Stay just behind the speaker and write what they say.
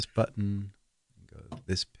this button, go to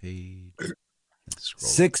this page, and scroll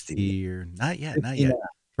 60 here. Not yet, not 59. yet.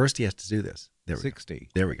 First, he has to do this. There we 60. go.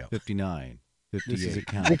 There we go. 59. This is a 58.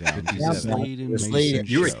 countdown. 57. Slade and Mason Mason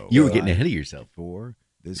You were Show. you were getting ahead of yourself. 4.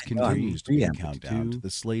 This I know, I'm continues to be a preempting. countdown to the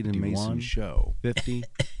Slade and 51, Mason Show. 50,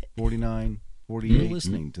 49, 48. You're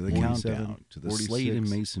listening to the 47, countdown to the 46, Slade and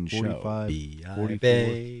Mason Show. 45,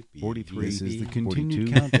 44, 43. This is the continued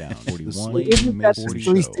 42, countdown. 41, Isn't Slade and that Mason the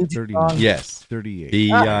Show. Three Stooges 39. song? Yes. 38.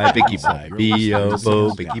 B.I. Bicky Bye.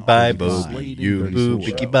 B.O. Bicky Bye Bo. You boo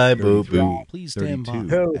Bicky Bye Bo Boo. Please stand by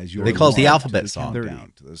 32. as you They are call it the listening alphabet to song.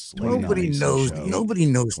 countdown to the Slade and Nobody Mason knows. Show. Nobody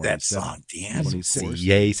knows that 27, song, Dan. 26,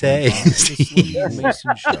 Yay, say. 25, the Slade and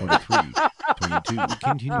Mason Show. 23, 22,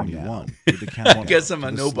 continuing 21, to the countdown. Guess I'm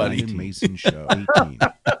a to the nobody. Slade and Mason Show. 18,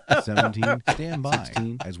 17, stand by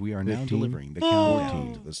 16, as we are now 15, delivering the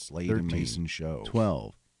countdown to the Slade and Mason Show.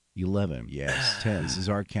 12, 11, yes, 10. This is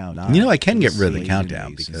our countdown. You know, I can get rid of the Slade countdown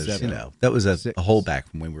and Mason. because, 7, that was a 6, holdback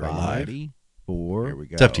from when we were 5, alive. 4, Here we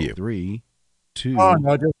go. It's up to you. 3, 2, Oh,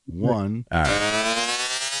 no, just 1. All right.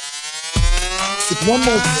 it's one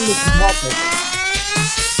more thing that can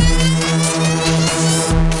happen.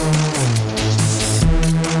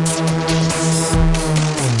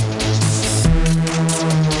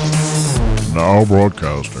 Now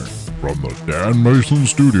broadcasting from the Dan Mason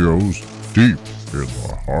Studios, deep in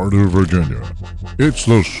the heart of Virginia. It's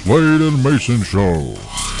the Slade and Mason Show.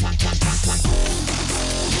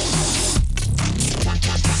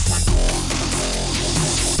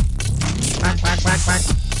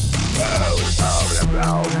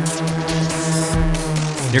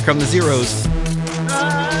 Here come the zeros.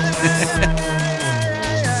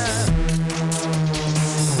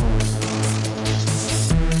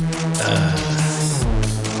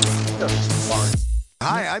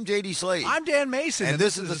 Hi, I'm JD Slade. I'm Dan Mason, and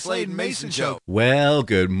this is the Slade and Mason Show. Well,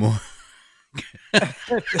 good morning. All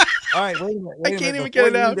right, wait a minute. I can't even get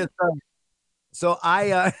it out. So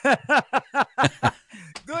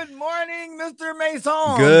good morning, Mr.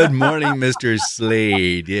 Mason. Good morning, Mr.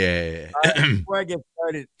 Slade. Yeah. All right, before I get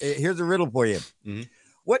started, here's a riddle for you. Mhm.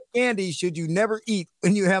 What candy should you never eat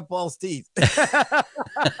when you have false teeth?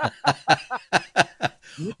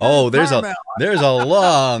 Oh, there's Caramel. a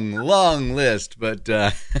long list, but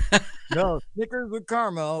No, Snickers with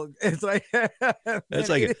caramel. It's like That's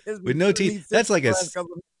like with no teeth. That's like a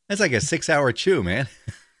 6-hour chew, man.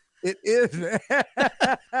 It is.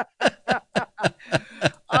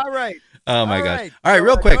 All right. Oh my All gosh. right. All right,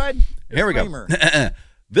 real Go quick. ahead. Here we go. Disclaimer.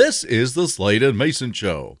 This is the Slade and Mason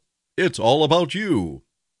Show. It's all about you.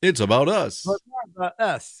 It's about us. So it's more about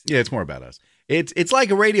us. Yeah, it's more about us. It's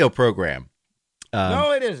like a radio program.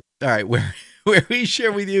 No, it isn't. All right, where we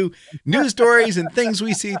share with you news stories and things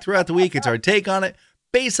we see throughout the week. It's our take on it.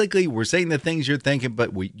 Basically, we're saying the things you're thinking,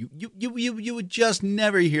 but you would just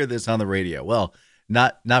never hear this on the radio. Well,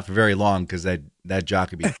 not for very long because that jock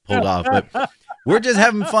could be pulled off. But we're just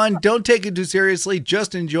having fun. Don't take it too seriously.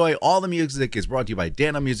 Just enjoy. All the music is brought to you by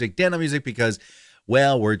Dano Music. Dano Music because,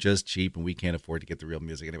 well, we're just cheap and we can't afford to get the real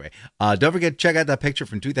music anyway. Don't forget to check out that picture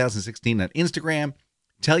from 2016 on Instagram.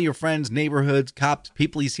 Tell your friends, neighborhoods, cops,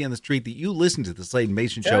 people you see on the street that you listen to the Slade and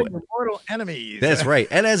Mason Show. Tell your mortal enemies. That's right.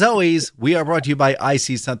 And as always, we are brought to you by I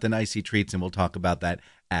See Something, I See Treats, and we'll talk about that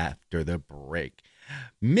after the break.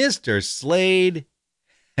 Mr. Slade.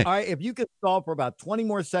 All right, if you could stall for about 20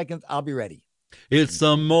 more seconds, I'll be ready. It's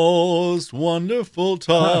the most wonderful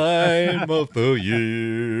time of the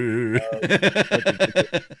year.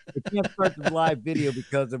 We can't start the live video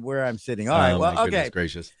because of where I'm sitting. All right, Oh, well, my goodness okay.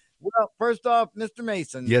 gracious. Well, first off, Mr.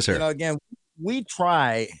 Mason. Yes, sir. Again, we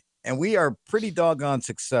try, and we are pretty doggone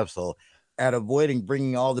successful at avoiding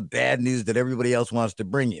bringing all the bad news that everybody else wants to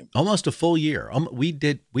bring you. Almost a full year. We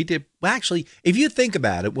did. Well, actually, if you think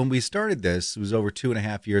about it, when we started this, it was over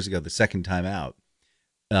 2.5 years ago, the second time out.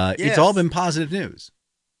 It's Yes. all been positive news.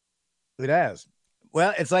 It has.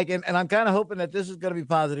 Well, it's like, and I'm kind of hoping that this is going to be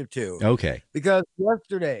positive too. Okay. Because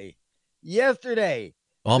yesterday,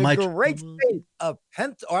 All the my great state of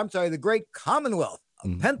the great Commonwealth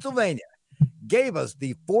of Pennsylvania gave us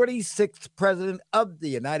the 46th president of the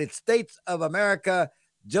United States of America,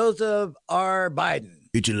 Joseph R. Biden.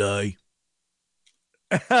 It's a lie.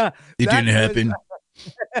 It didn't happen.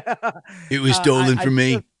 It was stolen from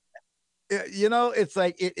me. It's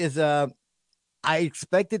like it is. I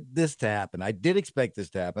expected this to happen. I did expect this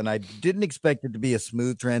to happen. I didn't expect it to be a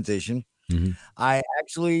smooth transition. Mm-hmm. I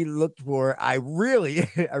actually I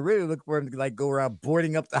really looked for him to like go around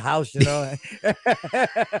boarding up the house,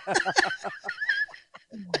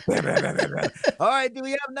 All right, do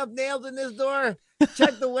we have enough nails in this door?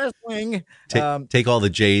 Check the West Wing. Take all the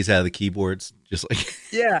J's out of the keyboards. Just like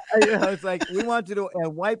Yeah, it's like we want you to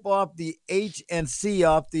wipe off the H and C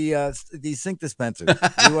off the sink dispenser.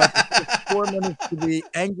 We want 4 minutes to be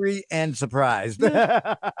angry and surprised.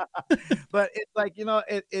 But it's like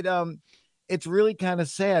it's really kind of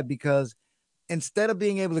sad because instead of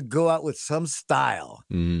being able to go out with some style,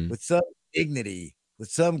 with some dignity, with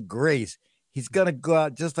some grace, he's gonna go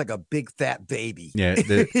out just like a big fat baby. Yeah,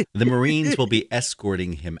 the Marines will be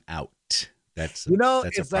escorting him out. That's it's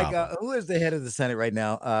a like problem. who is the head of the Senate right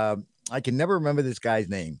now? I can never remember this guy's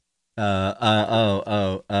name. I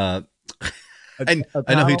know who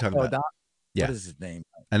you're talking about. Yeah. What is his name?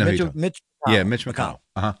 I know who you're talking. Mitch McConnell. Yeah, Mitch McConnell.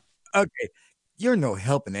 Okay. You're no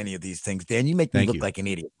help in any of these things, Dan. You make me look like an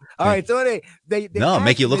idiot. All right. So they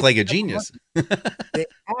make you look like a genius. They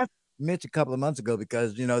asked Mitch a couple of months ago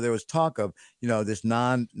because there was talk of this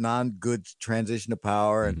non-good transition to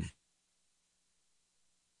power, and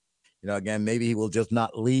again maybe he will just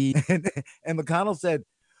not lead. And McConnell said,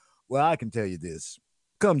 "Well, I can tell you this: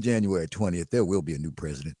 come January 20th, there will be a new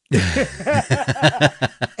president."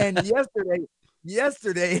 And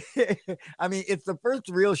yesterday, I mean, it's the first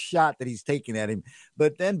real shot that he's taken at him.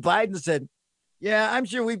 But then Biden said, "Yeah, I'm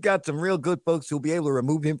sure we've got some real good folks who'll be able to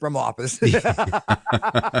remove him from office."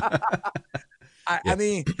 I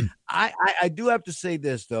mean, I do have to say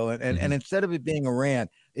this, though, and instead of it being a rant,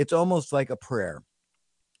 it's almost like a prayer.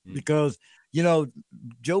 Because,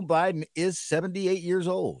 Joe Biden is 78 years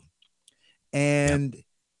old, and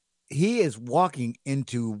he is walking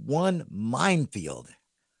into one minefield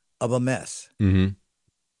of a mess. I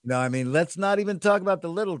mean, let's not even talk about the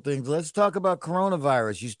little things. Let's talk about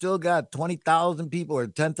coronavirus. You still got 20,000 people or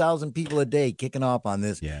 10,000 people a day kicking off on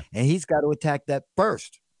this. Yeah. And he's got to attack that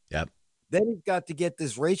first. Yep. Then he's got to get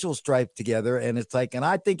this racial stripe together. And it's like, and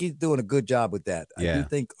I think he's doing a good job with that. Yeah, I do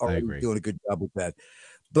think he's doing a good job with that.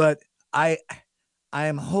 But I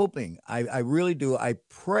am hoping, I really do. I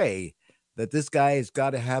pray that this guy has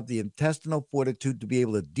got to have the intestinal fortitude to be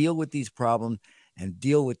able to deal with these problems and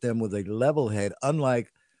deal with them with a level head,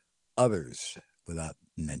 unlike others, without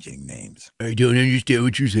mentioning names. I don't understand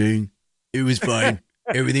what you're saying. It was fine.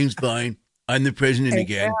 Everything's fine. I'm the president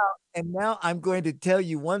again. And now I'm going to tell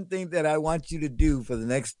you one thing that I want you to do for the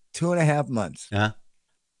next 2.5 months.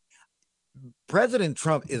 President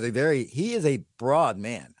Trump is he is a broad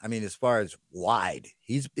man. I mean, as far as wide,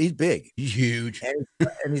 he's big. He's huge. And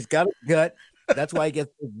he's got a gut. That's why he gets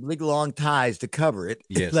big, long ties to cover it.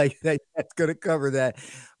 Yes. Like that's going to cover that.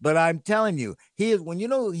 But I'm telling you, he is when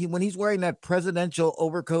he's wearing that presidential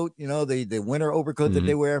overcoat, the winter overcoat that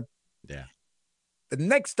they wear. Yeah. The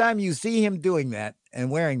next time you see him doing that and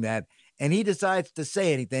wearing that, and he decides to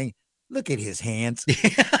say anything, look at his hands.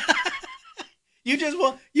 You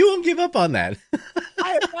won't give up on that.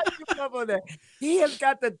 I have not given up on that. He has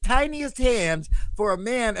got the tiniest hands for a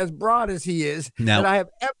man as broad as he is that I have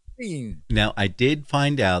ever seen. Now, I did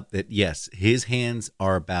find out that, yes, his hands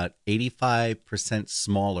are about 85%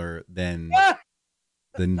 smaller than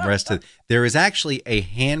the rest of. There is actually a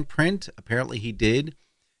handprint, apparently he did,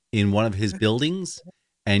 in one of his buildings,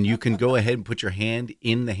 and you can go ahead and put your hand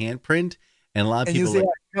in the handprint, and a lot of people you see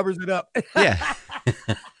how it covers it up. Yeah.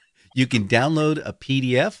 You can download a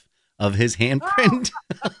PDF of his handprint.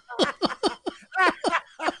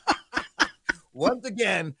 Once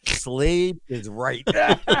again, Slade is right. Smaller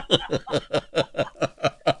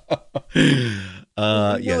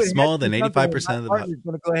than 85% of the partner's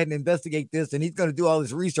going to go ahead and investigate this, and he's going to do all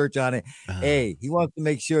this research on it. Hey, he wants to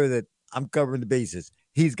make sure that I'm covering the bases.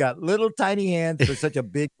 He's got little tiny hands for such a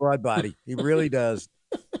big, broad body. He really does.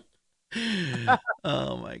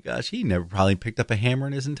 Oh my gosh, he never probably picked up a hammer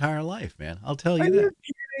in his entire life, man. I'll tell you Are that.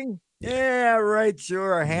 You kidding? Yeah, right.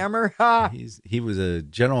 Sure, a hammer. He was a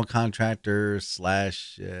general contractor /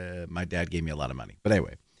 my dad gave me a lot of money. But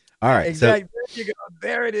anyway, all right. Exactly. So, there you go.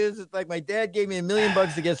 There it is. It's like my dad gave me $1 million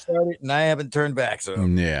to get started, and I haven't turned back. So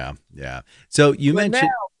yeah. So you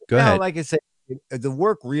mentioned. Go ahead. Like I said, the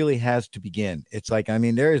work really has to begin. It's like, I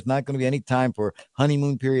mean, there is not going to be any time for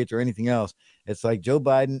honeymoon periods or anything else. It's like Joe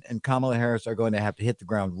Biden and Kamala Harris are going to have to hit the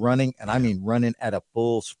ground running, and I mean running at a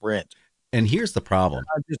full sprint. And here's the problem.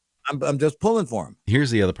 I'm just pulling for him.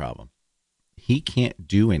 Here's the other problem. He can't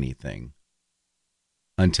do anything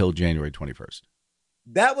until January 21st.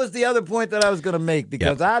 That was the other point that I was going to make,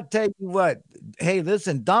 because I'll tell you what, hey,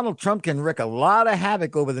 listen, Donald Trump can wreak a lot of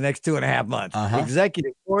havoc over the next 2.5 months.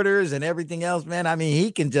 Executive orders and everything else, man. I mean,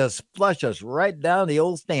 he can just flush us right down the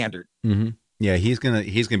old standard. Mm-hmm. Yeah, he's gonna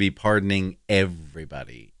be pardoning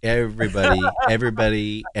everybody. You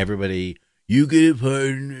get a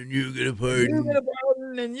pardon, and you get a pardon. You get a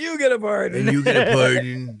pardon, and you get a pardon. And you get a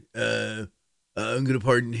pardon. I'm gonna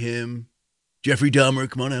pardon him. Jeffrey Dahmer,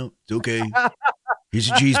 come on out. It's okay. Here's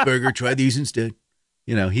a cheeseburger. Try these instead.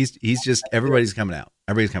 You know, he's just everybody's coming out.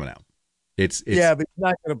 Everybody's coming out. It's yeah, but he's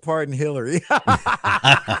not going to pardon Hillary.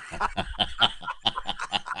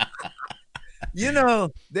 You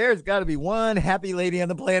know, there's got to be one happy lady on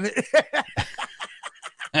the planet.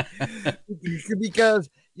 Because,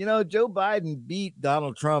 you know, Joe Biden beat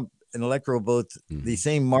Donald Trump in electoral votes the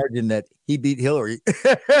same margin that he beat Hillary.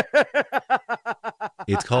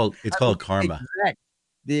 It's called karma.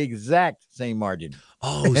 The exact same margin.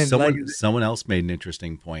 Oh, someone else made an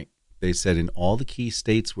interesting point. They said in all the key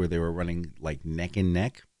states where they were running like neck and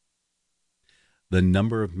neck, the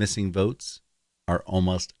number of missing votes are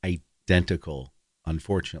almost identical,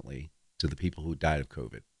 unfortunately, to the people who died of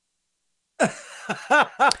COVID.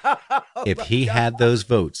 If he had those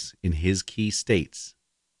votes in his key states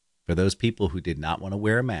for those people who did not want to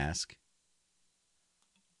wear a mask,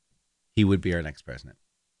 he would be our next president.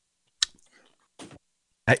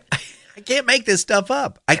 I can't make this stuff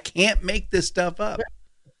up. I can't make this stuff up.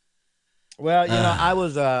 Well, you know,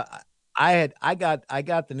 I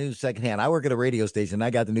got the news secondhand. I work at a radio station. I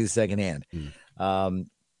got the news secondhand.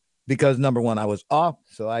 Because number one, I was off,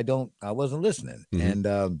 so I wasn't listening.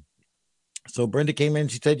 And so Brenda came in,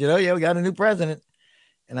 she said, you know, yeah, we got a new president.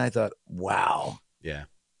 And I thought, wow. Yeah.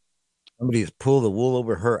 Somebody has pulled the wool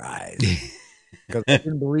over her eyes. Because I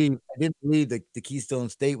didn't believe that the Keystone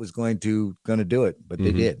State was going to do it, but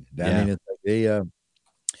they did. I mean, it's like they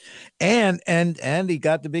and he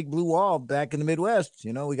got the big blue wall back in the Midwest.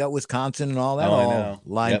 You know, we got Wisconsin and all that all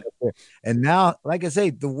lined up there. And now, like I say,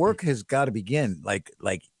 the work has got to begin like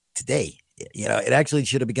today. You know, it actually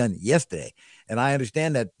should have begun yesterday. And I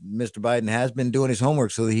understand that Mr. Biden has been doing his homework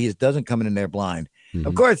so that he doesn't come in there blind.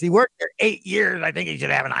 Of course, he worked there 8 years. I think he should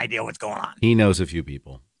have an idea what's going on. He knows a few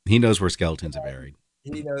people. He knows where skeletons are buried.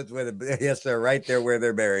 He knows where yes, sir, right there where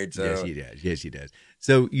they're buried. So. Yes, he does. Yes, he does.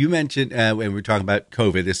 So you mentioned when we're talking about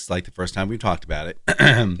COVID, this is like the first time we've talked about it.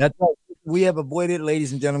 That's right. We have avoided,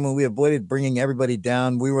 ladies and gentlemen, we avoided bringing everybody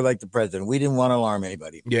down. We were like the president. We didn't want to alarm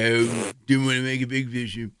anybody. No, didn't want to make a big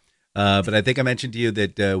issue. But I think I mentioned to you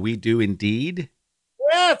that we do indeed.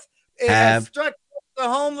 Yes, it has struck the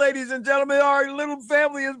home, ladies and gentlemen. Our little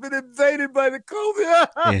family has been invaded by the COVID.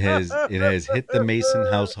 It has hit the Mayson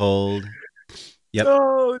household. Yep.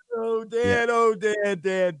 Oh no, Dad! Yep. Oh, Dad!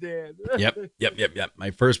 Yep.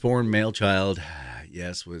 My firstborn male child,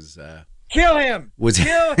 yes, was kill him.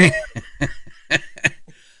 Kill him.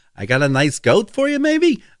 I got a nice goat for you,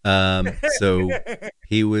 maybe. So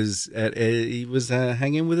he was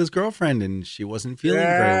hanging with his girlfriend, and she wasn't feeling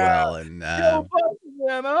very well, and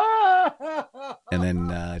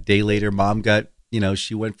then a day later, Mom got,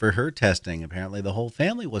 she went for her testing. Apparently, the whole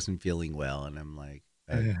family wasn't feeling well, and I'm like,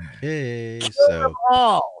 okay,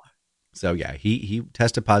 so yeah, he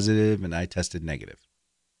tested positive, and I tested negative.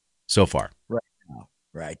 So far,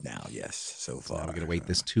 right now, yes, so far. So we're gonna wait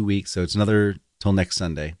this 2 weeks, so it's another till next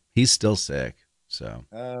Sunday. He's still sick, so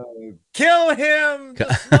kill him.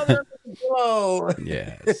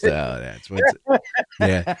 Yeah, so that's what's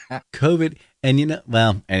COVID, and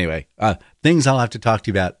anyway, things I'll have to talk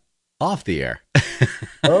to you about off the air.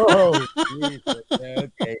 Oh, Jesus.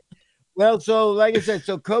 Okay. Well, so like I said,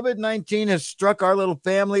 so COVID-19 has struck our little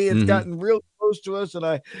family. It's gotten real close to us, and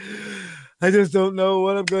I just don't know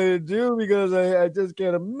what I'm going to do because I just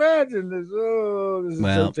can't imagine this. Oh, this is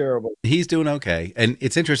so terrible. He's doing okay, and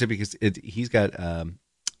it's interesting because he's got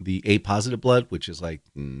the A positive blood, which is like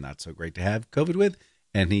not so great to have COVID with,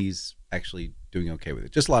 and he's actually doing okay with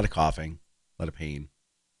it. Just a lot of coughing, a lot of pain,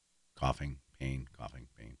 coughing, pain.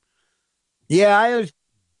 Yeah, I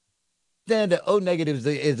understand that O negative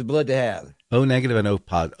is the blood to have. O negative and O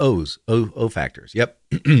positive. O factors. Yep.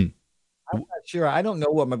 I'm not sure. I don't know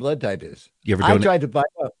what my blood type is. You ever I tried to find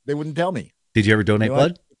out. They wouldn't tell me. Did you ever donate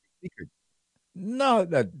blood? No,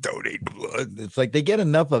 not donate blood. It's like they get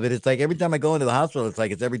enough of it. It's like every time I go into the hospital, it's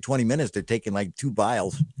like it's every 20 minutes they're taking like 2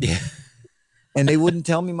 vials. Yeah. And they wouldn't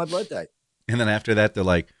tell me my blood type. And then after that, they're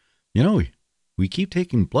like, we keep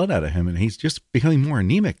taking blood out of him, and he's just becoming more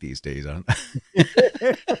anemic these days.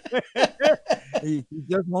 He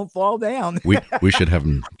just won't fall down. we should have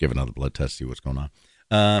him give another blood test, see what's going on.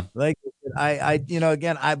 Like I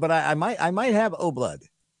might have O blood.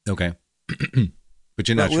 Okay. But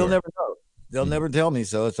you're not sure. We'll never know. They'll never tell me.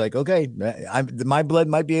 So it's like, okay, my blood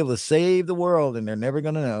might be able to save the world, and they're never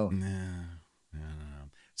going to know. No.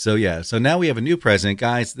 So yeah. So now we have a new president,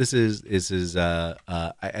 guys. This is I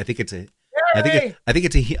think it's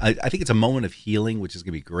a moment of healing, which is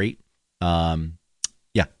going to be great. I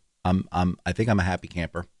think I'm a happy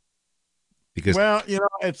camper because,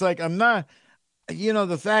 it's like, I'm not,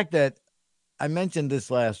 the fact that I mentioned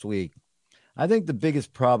this last week, I think the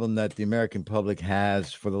biggest problem that the American public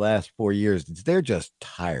has for the last 4 years is they're just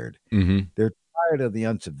tired. Mm-hmm. They're tired of the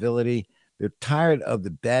uncivility. They're tired of the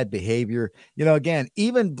bad behavior. Again,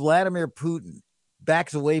 even Vladimir Putin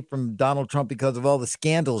backs away from Donald Trump because of all the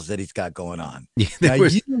scandals that he's got going on. Yeah, Now,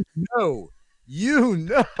 you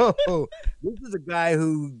know, this is a guy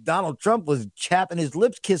who Donald Trump was chapping his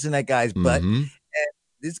lips, kissing that guy's butt. Mm-hmm. And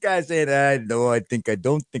this guy saying, I don't think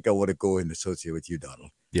I want to go and associate with you, Donald.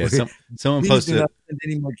 Yeah, someone Please posted.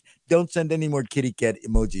 Don't send any more kitty cat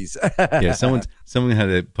emojis. Yeah, someone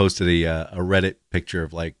had posted a Reddit picture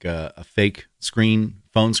of like a fake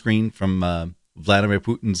phone screen from Vladimir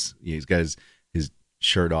Putin's. He's got his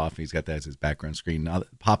shirt off. He's got that as his background screen. Now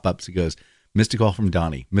pop ups. He goes, "Missed a call from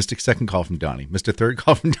Donnie. Missed a second call from Donnie. Missed a third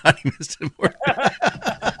call from Donnie. Missed a fourth."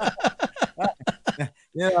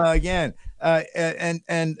 Again,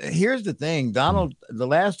 and here's the thing, Donald. The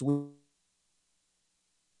last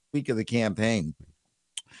week of the campaign,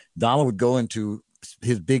 Donald would go into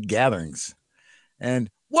his big gatherings and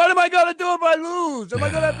what am I going to do if I lose? Am I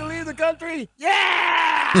going to have to leave the country? Yeah.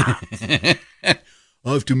 I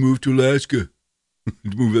have to move to Alaska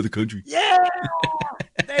to move out of the country. Yeah.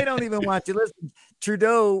 They don't even want you. Listen,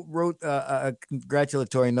 Trudeau wrote a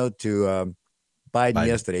congratulatory note to Biden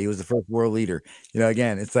yesterday. He was the first world leader.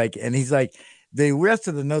 Again, it's like, and he's like, the rest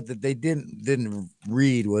of the note that they didn't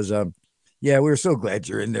read was, yeah, we were so glad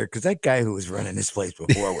you're in there because that guy who was running this place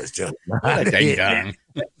before was just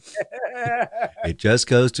It just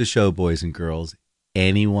goes to show, boys and girls,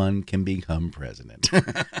 anyone can become president.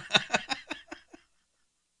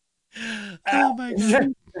 Oh my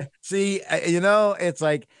God! See, it's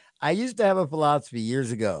like I used to have a philosophy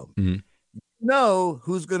years ago. Mm-hmm. You know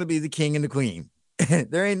who's going to be the king and the queen.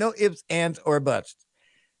 There ain't no ifs, ands, or buts.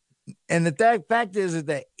 And the fact is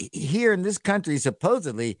that here in this country,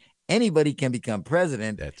 supposedly, anybody can become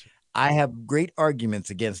president. That's right. I have great arguments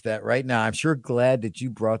against that right now. I'm sure glad that you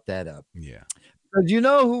brought that up. Yeah. Because you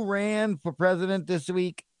know who ran for president this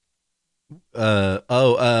week? Kanye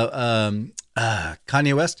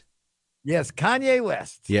West? Yes, Kanye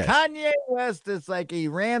West. Yes. Kanye West is like he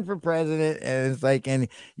ran for president and it's like, and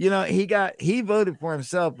he voted for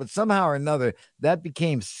himself, but somehow or another that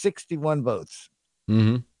became 61 votes.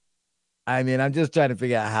 Mm-hmm. I mean, I'm just trying to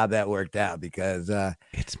figure out how that worked out because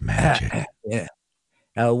it's magic. Yeah.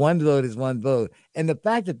 One vote is one vote. And the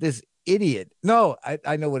fact that this idiot,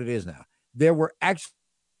 I know what it is now. There were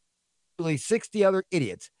actually 60 other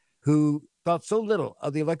idiots who thought so little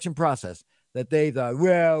of the election process that they thought,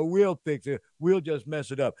 well, we'll fix it. We'll just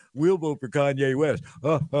mess it up. We'll vote for Kanye West.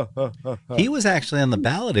 He was actually on the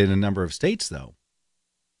ballot in a number of states, though.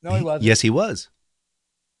 No, he wasn't. Yes, he was.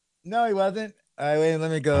 No, he wasn't. All right, wait,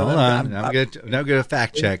 let me go. Hold on. I'm going to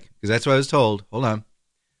fact check because that's what I was told. Hold on.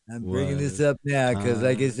 I'm bringing this up now because,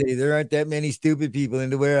 like I say, there aren't that many stupid people in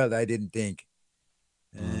the world, I didn't think.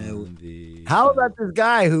 How about this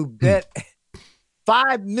guy who bet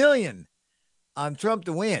 $5 million on Trump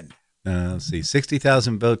to win? Let's see,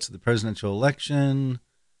 60,000 votes at the presidential election.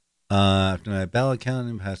 After my ballot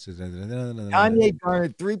counting passes. Kanye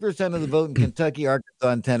garnered 3% of the vote in Kentucky, Arkansas,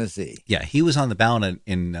 and Tennessee. Yeah, he was on the ballot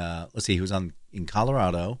in let's see, he was in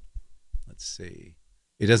Colorado. Let's see.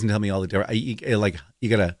 It doesn't tell me all the different. You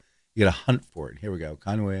gotta hunt for it. Here we go.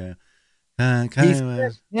 Conway. He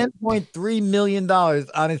spent $10.3 million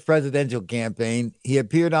on his presidential campaign. He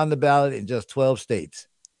appeared on the ballot in just 12 states.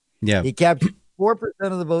 Yeah. He captured 4%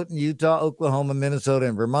 of the vote in Utah, Oklahoma, Minnesota,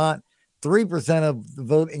 and Vermont, 3% of the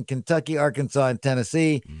vote in Kentucky, Arkansas, and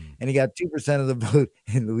Tennessee, and he got 2% of the vote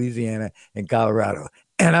in Louisiana and Colorado.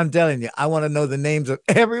 And I'm telling you, I want to know the names of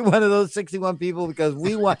every one of those 61 people because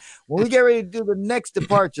when we get ready to do the next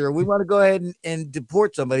departure, we want to go ahead and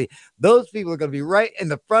deport somebody. Those people are going to be right in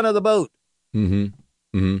the front of the boat. Mm-hmm.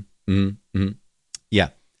 Mm-hmm. Mm-hmm. Mm-hmm. Yeah.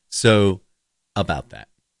 So about that.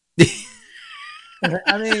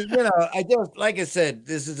 I mean, I just, like I said,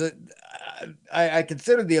 this is I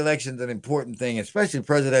consider the elections an important thing, especially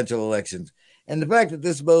presidential elections. And the fact that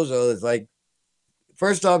this bozo is like,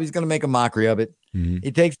 first off, he's going to make a mockery of it. Mm-hmm.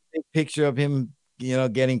 He takes a big picture of him,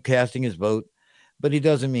 casting his vote, but he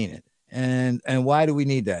doesn't mean it. And why do we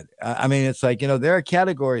need that? I mean, it's like, there are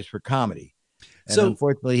categories for comedy. And so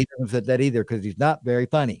unfortunately, he doesn't fit that either because he's not very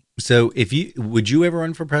funny. So would you ever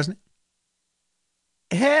run for president?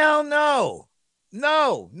 Hell no.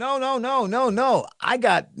 No. I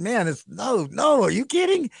got, are you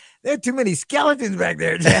kidding? There are too many skeletons back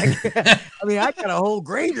there, Jack. I mean, I got a whole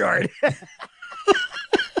graveyard.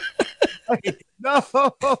 No,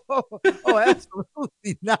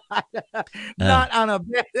 absolutely not. Not on a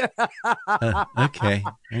bed. Okay.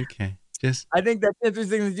 I think that's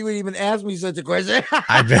interesting that you would even ask me such a question.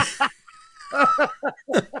 I bet.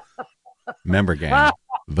 Remember, gang,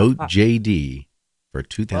 vote JD for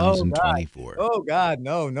 2024. Oh God,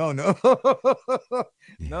 no. No,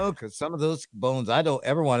 because some of those bones I don't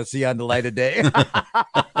ever want to see on the light of day.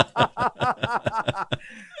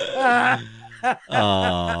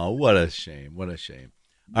 Oh, what a shame. What a shame.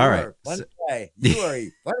 All right. Funny guy. You are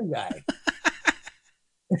a funny guy.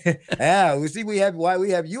 Yeah, we see why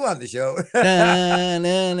we have you on the show. Na,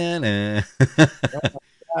 na, na, na.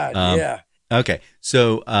 God, yeah. Okay.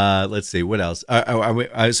 So let's see. What else? Are we,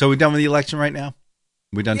 so we're done with the election right now?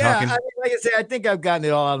 We done talking? I mean, like I say, I think I've gotten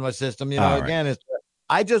it all out of my system. You know, All again,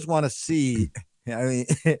 I just want to see. I mean,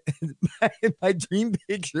 my dream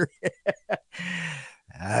picture.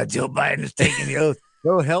 Joe Biden is taking the oath.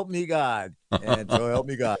 So help me God, and so help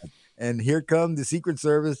me God. And here come the Secret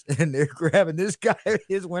Service, and they're grabbing this guy in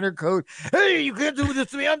his winter coat. Hey, you can't do this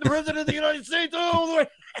to me. I'm the president of the United States. Oh,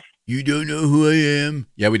 you don't know who I am.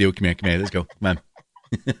 Yeah, we do. Come here. Let's go. Come on.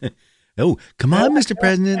 Oh, come on, Mr.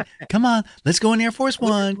 President. Come on. Let's go in Air Force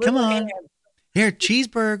One. Come on. Hands. Here,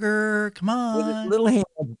 cheeseburger. Come on. Little hands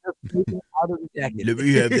just out of the jacket. Let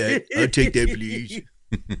me have that. I'll take that, please.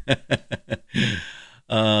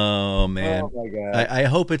 Oh man. Oh my God. I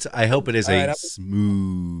hope it is a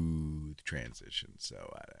smooth transition.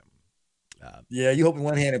 So yeah, you open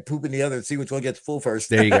one hand and poop in the other and see which one gets full first.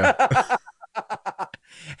 There you go.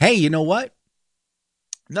 Hey, you know what?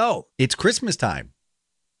 No. It's Christmas time.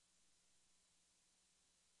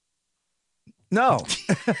 No.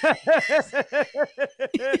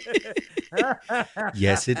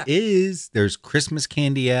 Yes, it is. There's Christmas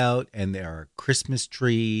candy out and there are Christmas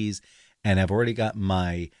trees. And I've already got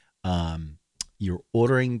my your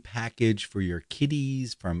ordering package for your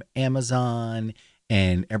kitties from Amazon.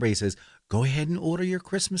 And everybody says, go ahead and order your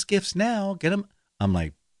Christmas gifts now. Get them. I'm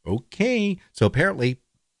like, okay. So apparently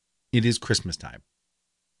it is Christmas time.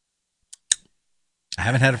 I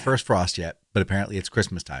haven't had a first frost yet, but apparently it's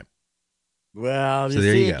Christmas time. Well, so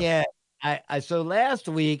there you go. Again, so last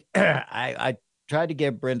week I tried to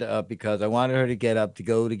get Brenda up because I wanted her to get up to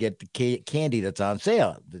go to get the candy that's on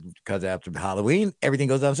sale, because after Halloween everything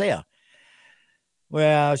goes on sale.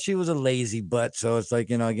 Well, she was a lazy butt, so it's like,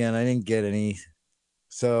 again, I didn't get any.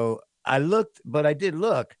 So I looked, but I did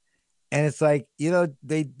look, and it's like,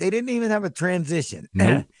 they didn't even have a transition.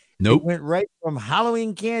 Nope. It went right from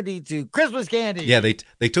Halloween candy to Christmas candy. Yeah,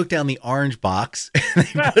 they took down the orange box and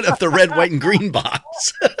they put up the red, white, and green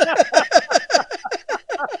box.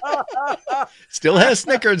 Still has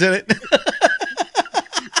Snickers in it.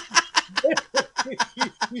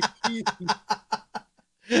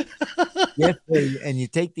 Yes, and you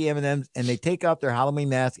take the M&Ms and they take off their Halloween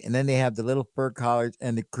mask, and then they have the little fur collars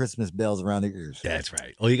and the Christmas bells around their ears. That's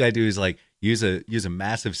right. All you gotta do is use a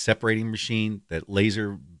massive separating machine that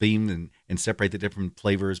laser beam and separate the different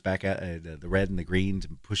flavors back out, the red and the greens,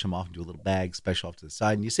 and push them off into a little bag, special off to the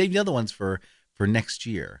side, and you save the other ones for next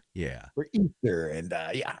year. Yeah, for Easter and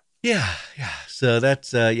yeah. Yeah. So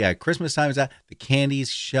that's Christmas time is out. The candy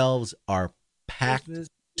shelves are packed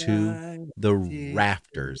to the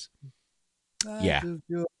rafters. Yeah.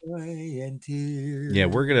 Yeah,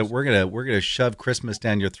 we're gonna shove Christmas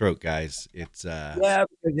down your throat, guys. It's yeah,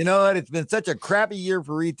 because you know what? It's been such a crappy year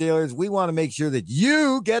for retailers. We want to make sure that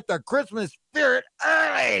you get the Christmas spirit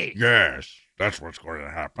early. Yes, that's what's going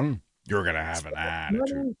to happen. You're gonna have an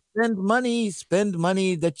attitude. Spend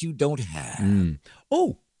money that you don't have.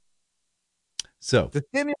 Oh, so the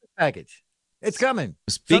stimulus package. It's coming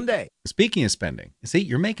someday. Speaking of spending, see,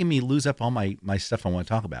 you're making me lose up all my stuff I want to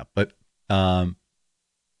talk about. But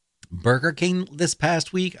Burger King this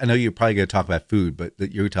past week, I know you're probably going to talk about food, but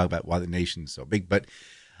you're talking about why the nation's so big. But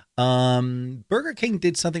Burger King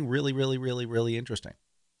did something really, really, really, really interesting.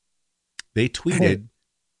 They tweeted,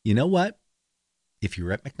 you know what? If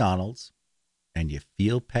you're at McDonald's and you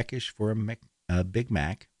feel peckish for a Big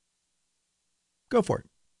Mac, go for it.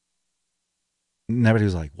 And everybody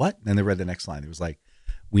was like, what? And then they read the next line. It was like,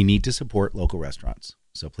 we need to support local restaurants.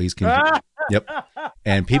 So please continue. Yep.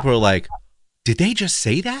 And people are like, did they just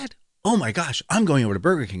say that? Oh my gosh, I'm going over to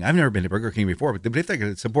Burger King. I've never been to Burger King before, but if they're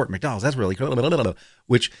going to support McDonald's, that's really cool.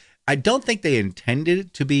 Which I don't think they intended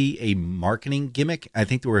it to be a marketing gimmick. I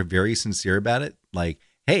think they were very sincere about it. Like,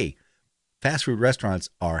 hey, fast food restaurants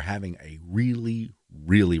are having a really,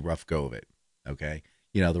 really rough go of it. Okay.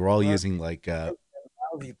 They're all using like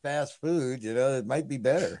fast food, it might be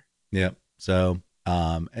better. Yeah. So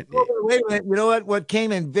wait a minute. You know what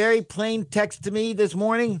came in very plain text to me this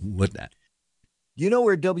morning? What's that? You know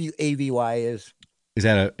where WAVY is? Is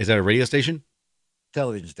that a radio station?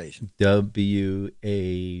 Television station. WAVY.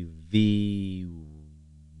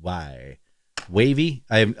 Wavy.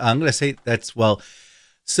 I'm going to say that's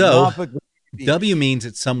so. Norfolk, W means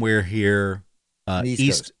it's somewhere here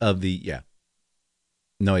east Coast. of the,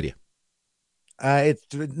 no idea. It's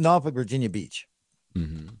Norfolk, Virginia Beach.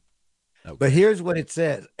 Mm-hmm. Okay. But here's what it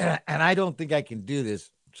says, and I don't think I can do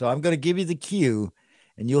this, so I'm going to give you the cue,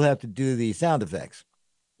 and you'll have to do the sound effects.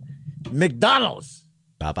 McDonald's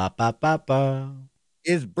Ba, ba, ba, ba, ba.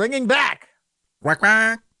 is bringing back Quack,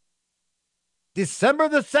 quack. December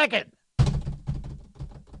the 2nd.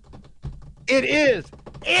 It's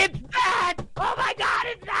back! Oh my God,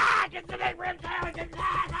 it's back! It's the big rib sandwich, it's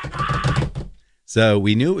back! So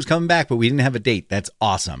we knew it was coming back, but we didn't have a date. That's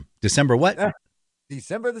awesome. December what?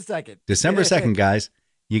 December the 2nd. December 2nd, guys.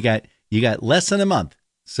 You got less than a month.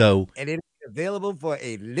 So And it is available for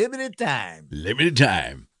a limited time. Limited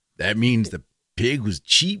time. That means the pig was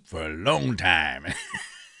cheap for a long time.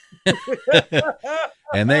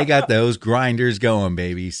 And they got those grinders going,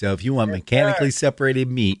 baby. So if you want mechanically separated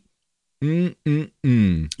meat, Get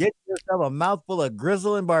yourself a mouthful of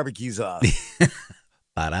grizzle and barbecue sauce.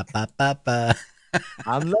 Ba-da-ba-ba-ba.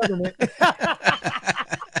 I'm loving it.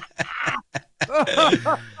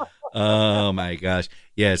 Oh my gosh.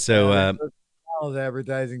 Yeah. So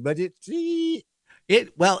advertising budget. See?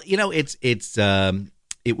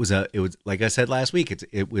 it was like I said last week,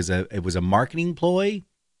 it was a marketing ploy,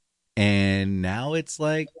 and now it's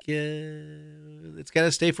like it's got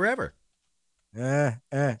to stay forever. So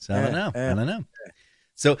I don't know.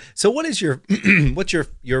 So what is your what's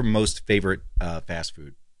your most favorite fast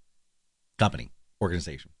food company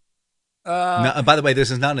organization? Now, by the way,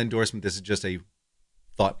 this is not an endorsement. This is just a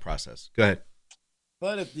thought process. Go ahead.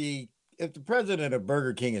 But if the president of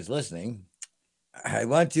Burger King is listening, I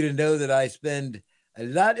want you to know that I spend a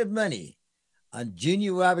lot of money on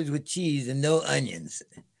Junior Roberts with cheese and no onions.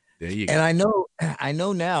 There you go. And I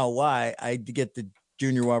know now why I get the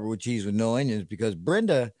Junior Whopper with cheese with no onions, because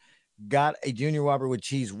Brenda got a Junior Whopper with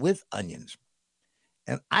cheese with onions.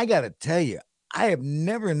 And I got to tell you, I have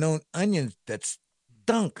never known onions that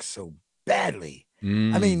stunk so badly.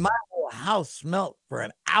 I mean, my whole house smelled for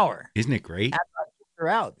an hour. Isn't it great? After I took her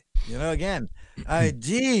out, again,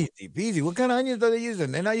 geez, peasy. What kind of onions are they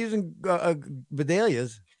using? They're not using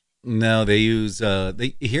Vidalias. No, they use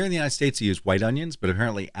here in the United States they use white onions, but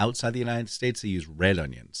apparently outside the United States they use red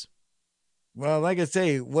onions. Well, like I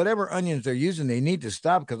say, whatever onions they're using, they need to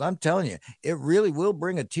stop, because I'm telling you, it really will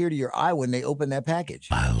bring a tear to your eye when they open that package.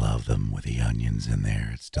 I love them with the onions in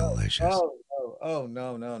there. It's delicious. Oh,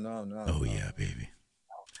 no. Oh, yeah, baby.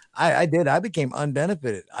 I did. I became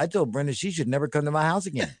unbenefited. I told Brenda she should never come to my house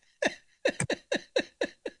again.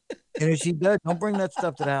 And if she does, don't bring that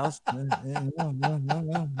stuff to the house.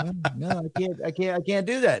 No, I can't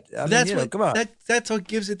do that. Come on. That's what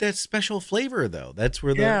gives it that special flavor, though. That's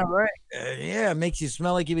where right. It makes you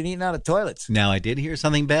smell like you've been eating out of toilets. Now, I did hear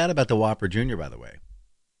something bad about the Whopper Jr., by the way.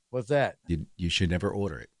 What's that? You should never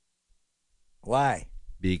order it. Why?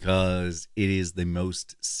 Because it is the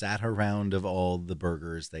most sat around of all the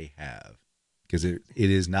burgers they have. Because it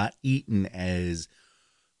is not eaten as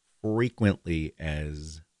frequently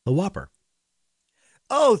as the Whopper.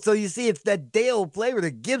 Oh, so you see, it's that day-old flavor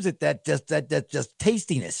that gives it that just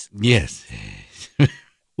tastiness. Yes,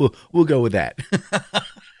 we'll go with that.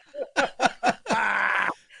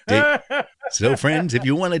 So, friends, if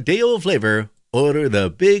you want a day-old flavor, order the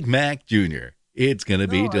Big Mac Jr. It's gonna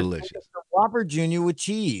be delicious. It's the Whopper Jr. with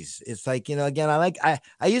cheese. It's like, again, I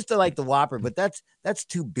used to like the Whopper, but that's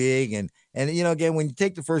too big, and again, when you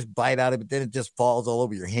take the first bite out of it, then it just falls all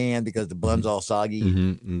over your hand because the bun's all soggy.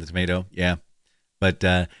 Mm-hmm. And the tomato, yeah. But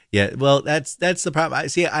well, that's the problem. I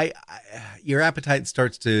see. Your appetite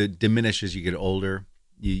starts to diminish as you get older.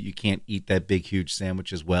 You can't eat that big, huge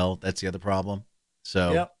sandwich as well. That's the other problem.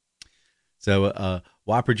 So, yep. So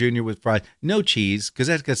Whopper Jr. with fries, no cheese, because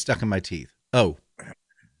that got stuck in my teeth. Oh,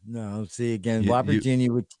 no. See, again, Whopper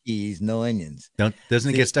Jr. with cheese, no onions.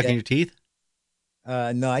 Doesn't it get stuck in your teeth?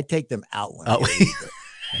 No, I take them out when I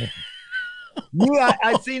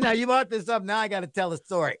see now. You brought this up. Now I got to tell a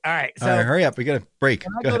story. All right. So hurry up. We got a break.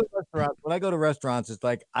 When I go to restaurants, it's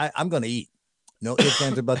like I'm going to eat. No ifs,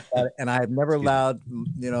 ands, or buts about it. And I have never allowed,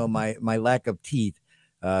 my lack of teeth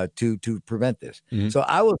to prevent this. Mm-hmm. So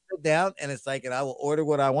I will sit down and it's like, and I will order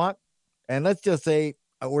what I want. And let's just say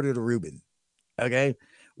I ordered a Reuben. Okay.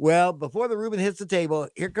 Well, before the Reuben hits the table,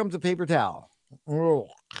 here comes a paper towel.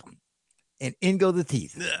 And in go the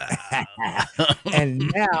teeth.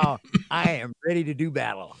 And now I am ready to do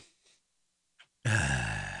battle.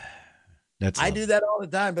 I do that all the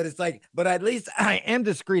time, but it's like, but at least I am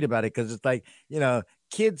discreet about it, because it's like,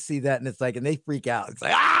 kids see that and it's like, and they freak out. It's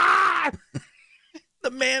like, ah! The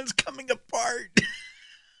man's coming apart.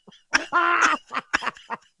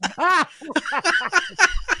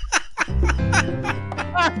 Thank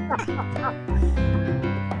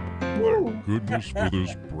goodness for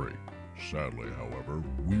this break. Sadly, however,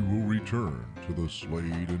 we will return to the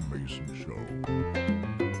Slade and Mayson Show.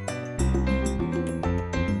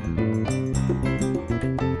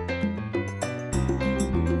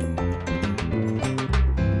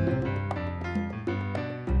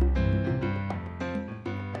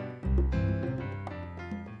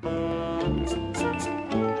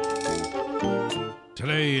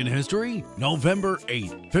 Today in history, November 8,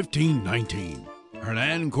 1519.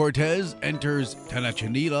 Hernan Cortez enters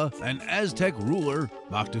Tenochtitlan, an Aztec ruler.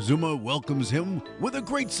 Moctezuma welcomes him with a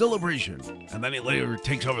great celebration, and then he later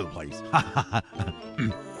takes over the place.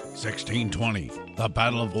 1620. The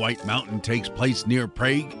Battle of White Mountain takes place near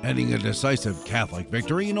Prague, ending a decisive Catholic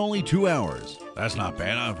victory in only 2 hours. That's not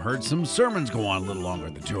bad. I've heard some sermons go on a little longer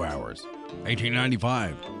than 2 hours.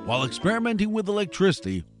 1895. While experimenting with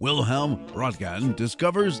electricity, Wilhelm Röntgen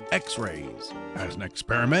discovers X-rays. As an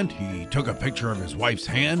experiment, he took a picture of his wife's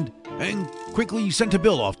hand and quickly sent a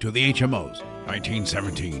bill off to the HMOs.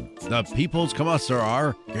 1917. The People's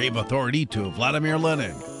Commissar gave authority to Vladimir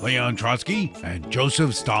Lenin, Leon Trotsky, and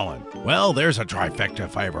Joseph Stalin. Well, there's a trifecta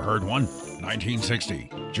if I ever heard one. 1960.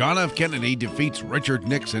 John F. Kennedy defeats Richard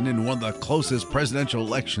Nixon in one of the closest presidential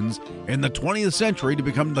elections in the 20th century to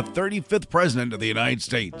become the 35th president of the United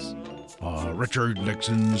States. Richard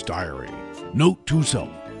Nixon's diary. Note to self,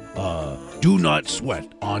 do not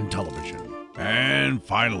sweat on television. And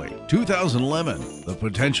finally, 2011, the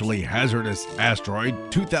potentially hazardous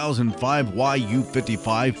asteroid 2005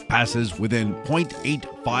 YU-55 passes within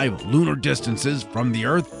 0.85 lunar distances from the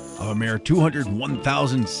Earth of a mere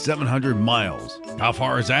 201,700 miles. How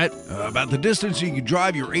far is that? About the distance you could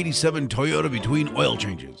drive your 87 Toyota between oil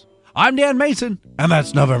changes. I'm Dan Mayson, and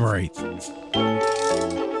that's November 8th.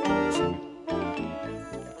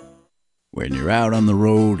 When you're out on the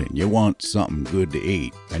road and you want something good to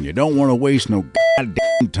eat, and you don't want to waste no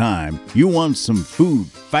goddamn time, you want some food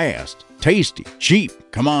fast, tasty, cheap,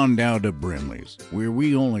 come on down to Brimley's, where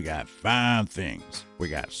we only got 5 things. We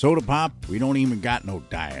got soda pop, we don't even got no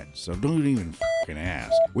diet, so don't even fucking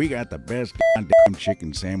ask. We got the best goddamn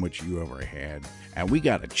chicken sandwich you ever had, and we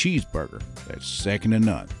got a cheeseburger that's second to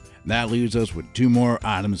none. That leaves us with 2 more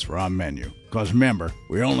items for our menu, because remember,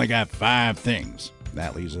 we only got 5 things.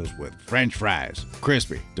 That leaves us with French fries,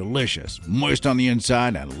 crispy, delicious, moist on the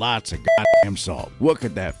inside, and lots of goddamn salt. What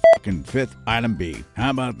could that fucking 5th item be?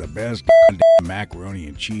 How about the best goddamn macaroni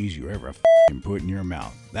and cheese you ever fucking put in your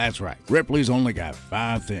mouth? That's right, Ripley's only got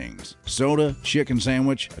 5 things: soda, chicken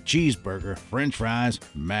sandwich, a cheeseburger, French fries,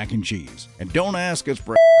 mac and cheese. And don't ask us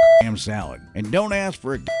for a damn salad. And don't ask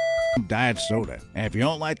for a diet soda. And if you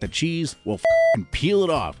don't like the cheese, we'll f***ing peel it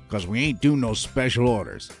off, because we ain't doing no special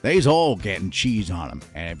orders. They's all getting cheese on them.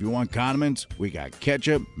 And if you want condiments, we got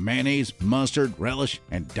ketchup, mayonnaise, mustard, relish,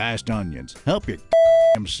 and diced onions. Help your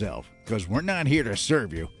self, because we're not here to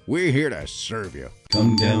serve you. We're here to serve you.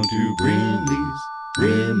 Come down to Brimley's,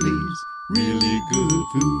 Brimley's, really good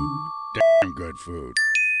food. Damn good food.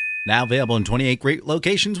 Now available in 28 great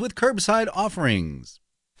locations with curbside offerings.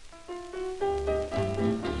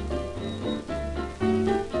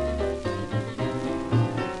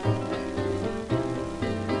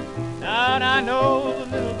 And I know the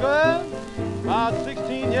little girl, about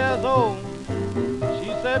 16 years old. She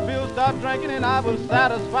said, Bill, stop drinking and I will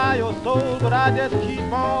satisfy your soul. But I just keep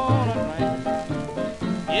on drinking.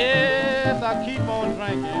 Yes, I keep on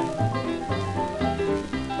drinking.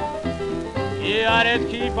 Yeah, I just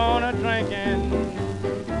keep on drinking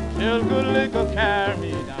till good liquor carry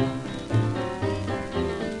me down.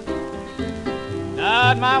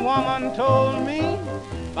 That my woman told me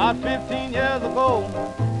about 15 years ago.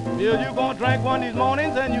 Bill, you gonna drink one of these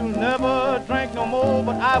mornings and you'll never drink no more.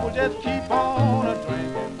 But I will just keep on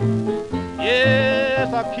drinking.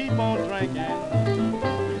 Yes, I keep on drinking.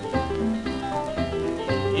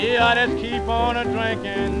 Yeah, I just keep on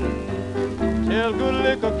drinking till good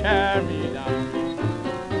liquor carry me down.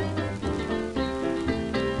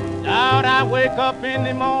 Now I wake up in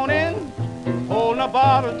the morning, holding a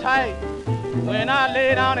bottle tight. When I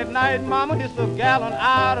lay down at night, mama, it's a gallon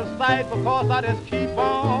out of sight, because I just keep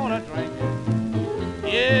on drinking.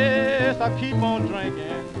 Yes, I keep on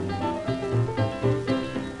drinking.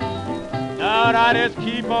 God, I just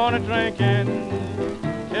keep on drinking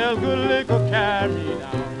till good liquor carry me down.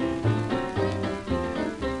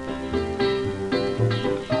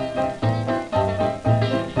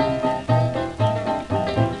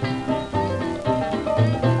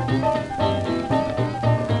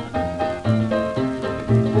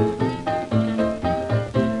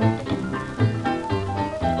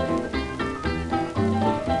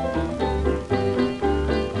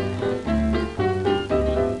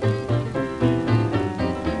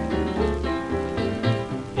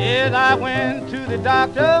 Yes, I went to the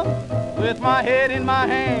doctor with my head in my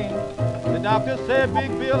hand. The doctor said, Big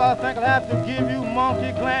Bill, I think I'll have to give you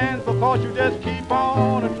monkey glands because you just keep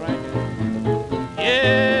on drinking.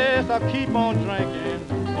 Yes, I keep on drinking.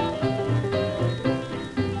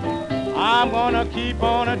 I'm gonna keep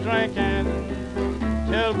on drinking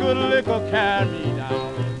till good liquor carry me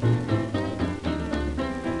down.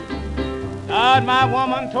 God, my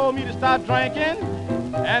woman told me to stop drinking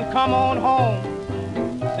and come on home.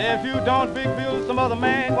 Say if you don't, Big Bill, some other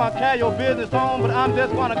man gonna carry your business on, but I'm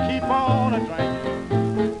just gonna keep on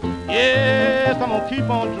drinking. Yes, I'm gonna keep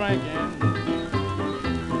on drinking.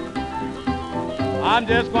 I'm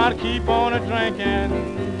just gonna keep on drinking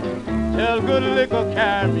till good liquor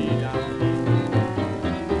carry me down.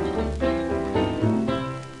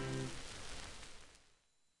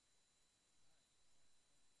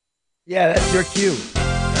 Yeah, that's your cue.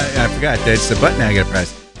 I forgot. That's the button I got to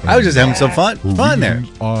press. I was just having some fun there.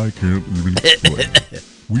 Reasons I can't even explain.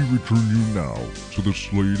 We return you now to the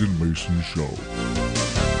Slade and Mayson Show.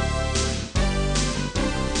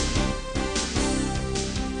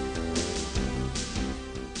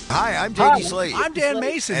 Hi, I'm JD Slade. I'm Dan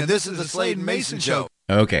Mayson, And this is the Slade and Mayson Show.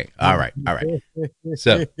 Okay. All right.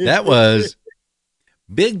 So that was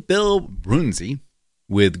Big Bill Brunzi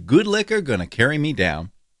with Good Liquor Gonna Carry Me Down.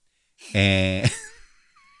 And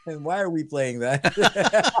And why are we playing that?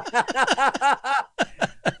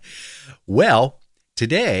 well,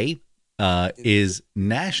 today is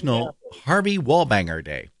National Harvey Wallbanger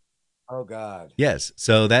Day. Oh God. Yes.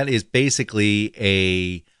 So that is basically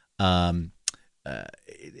a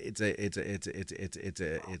it's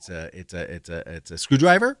a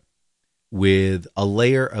screwdriver with a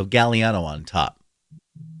layer of Galliano on top.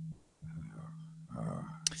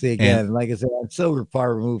 See again, like I said, I'm so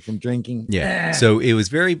far removed from drinking. Yeah. So it was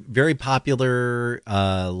very, very popular,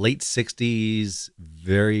 late 60s,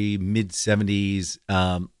 very mid 70s.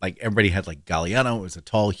 Like everybody had like Galliano. It was a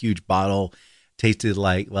tall, huge bottle. Tasted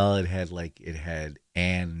like, well, it had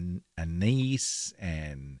anise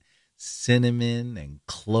and cinnamon and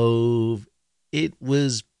clove. It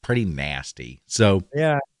was pretty nasty. So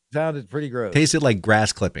Yeah, sounded pretty gross. tasted like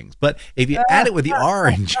grass clippings. But if you add it with the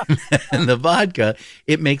orange and the vodka,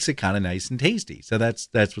 it makes it kind of nice and tasty. So that's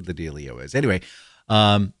what the dealio is. Anyway,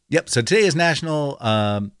 yep. So today is National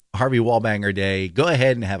Harvey Wallbanger Day. Go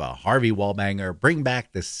ahead and have a Harvey Wallbanger. Bring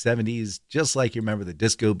back the 70s, just like you remember the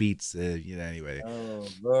disco beats. Anyway. Oh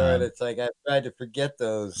Lord, it's like I tried to forget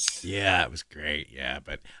those. Yeah, it was great. Yeah,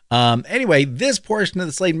 but anyway, this portion of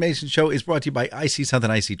the Slade Mason Show is brought to you by Icy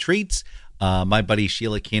Something Icy Treats. My buddy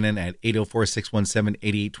Sheila Keenan at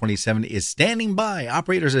 804-617-8827 is standing by.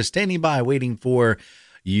 Operators are standing by waiting for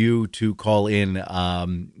you to call in.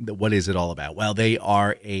 What is it all about? Well, they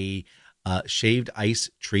are a shaved ice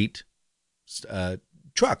treat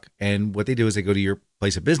truck. And what they do is they go to your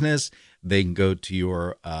place of business. They can go to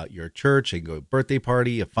your church. They can go to a birthday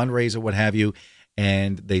party, a fundraiser, what have you.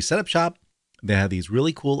 And they set up shop. They have these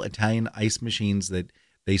really cool Italian ice machines that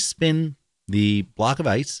they spin the block of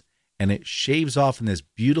ice and it shaves off in this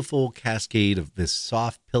beautiful cascade of this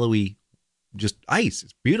soft, pillowy, just ice.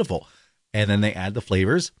 It's beautiful. And then they add the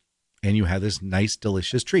flavors and you have this nice,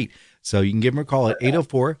 delicious treat. So you can give them a call at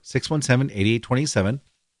 804-617-8827.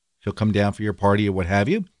 She'll come down for your party or what have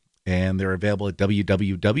you. And they're available at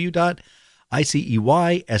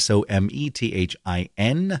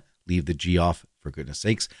www.iceymethine, leave the G off for goodness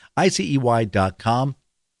sakes, icey.com,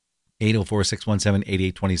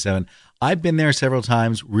 804-617-8827. I've been there several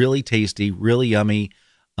times. Really tasty, really yummy.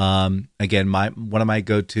 Again, one of my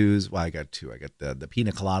go-tos, well, I got two. I got the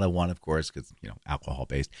pina colada one, of course, because alcohol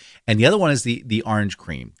based, and the other one is the orange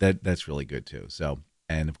cream. That's really good too. So,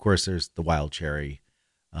 and of course, there's the wild cherry.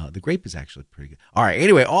 The grape is actually pretty good. All right.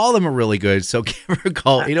 Anyway, all of them are really good. So give her a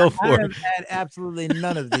call, 804. I have had absolutely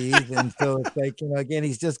none of these. And so it's like, again,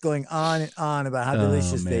 he's just going on and on about how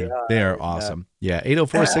delicious they are. They are awesome. Yeah.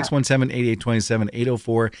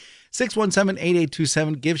 804-617-8827,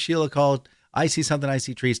 804-617-8827. Give Sheila a call. I see something, I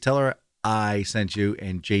see trees. Tell her I sent you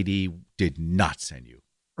and JD did not send you.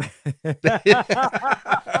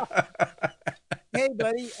 Hey,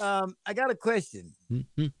 buddy, I got a question. You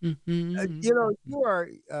are,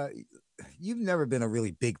 you've never been a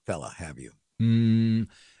really big fella, have you?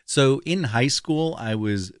 So in high school, I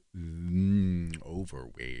was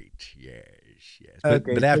overweight. Yes. But,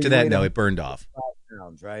 Okay, but so after you that, weighed no, on it burned off. 5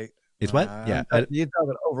 pounds, right? It's what? Yeah. You're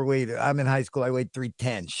talking overweight. I'm in high school. I weighed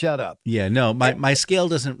 310. Shut up. Yeah. No, my scale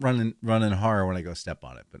doesn't run in horror when I go step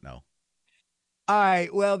on it, but no. All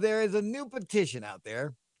right. Well, there is a new petition out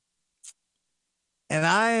there. And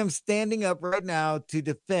I am standing up right now to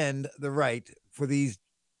defend the right for these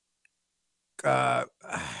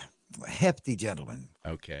hefty gentleman.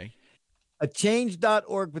 Okay. A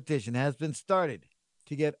change.org petition has been started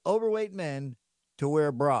to get overweight men to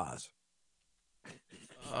wear bras.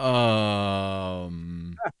 No.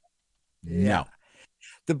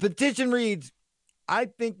 The petition reads, I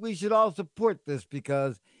think we should all support this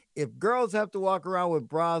because if girls have to walk around with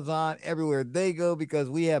bras on everywhere they go because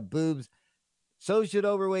we have boobs, so should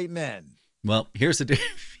overweight men. Well, here's the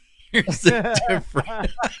difference. Wait a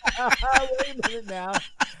minute now.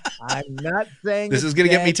 I'm not saying This is going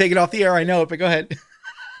to get me taken off the air. I know it, but go ahead.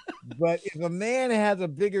 But if a man has a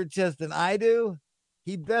bigger chest than I do,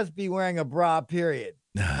 he best be wearing a bra, period.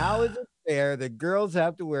 How is it fair that girls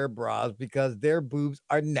have to wear bras because their boobs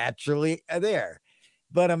are naturally there?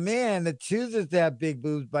 But a man that chooses to have big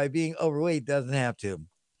boobs by being overweight doesn't have to.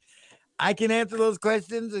 I can answer those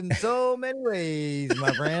questions in so many ways,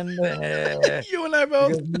 my friend. You and I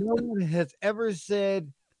both. Because no one has ever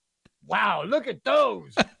said, wow, look at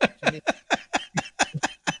those.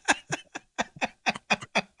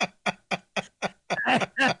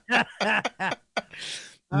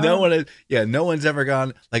 No one's ever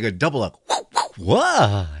gone like a double up.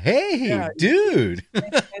 Whoa, hey, dude.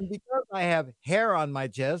 And because I have hair on my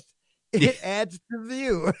chest, it adds to the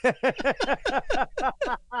view.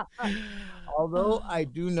 Although I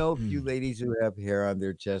do know a few ladies who have hair on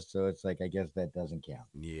their chest, so it's like I guess that doesn't count.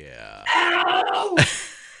 Yeah. Ow!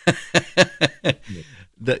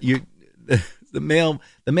 the male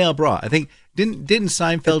bra. I think didn't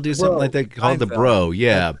Seinfeld do something like that called the bro?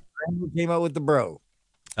 Yeah. Came out with the bro.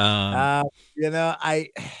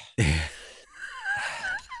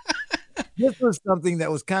 This was something that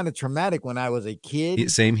was kind of traumatic when I was a kid.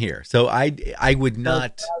 Same here. So I would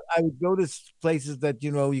not. I would go to places that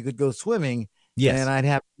you could go swimming. Yes. And I'd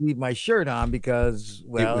have to leave my shirt on because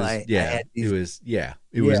I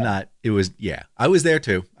was there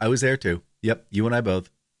too. Yep. You and I both.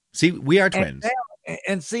 See, we are twins.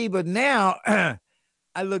 But now I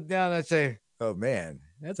look down and I say, oh man,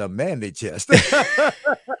 that's a manly chest.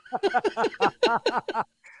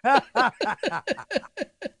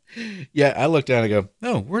 Yeah, I look down and go,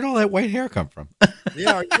 oh, where'd all that white hair come from?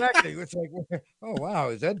 Yeah, exactly. It's like, oh wow,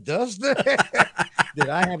 is that dust? Did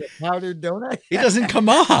I have a powdered donut? It doesn't come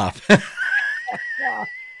off.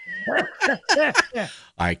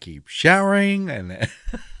 I keep showering and it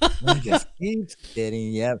just keeps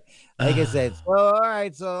getting, yeah. Like I said, so all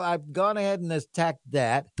right, so I've gone ahead and attacked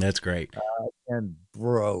that. That's great. And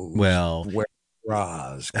bros, well, wear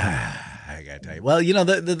bras. I gotta tell you. Well,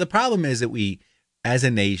 the problem is that we, as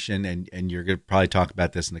a nation, and you're gonna probably talk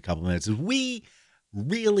about this in a couple of minutes, is we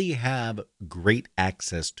really have great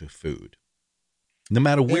access to food, no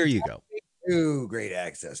matter where you go. Great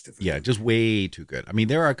access to food. Yeah, just way too good. I mean,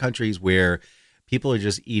 there are countries where people are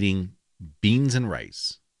just eating beans and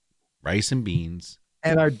rice and beans,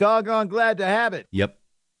 and are doggone glad to have it. Yep.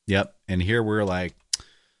 And here we're like,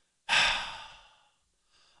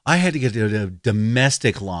 I had to get a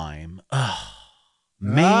domestic lime. Oh,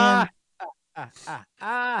 man.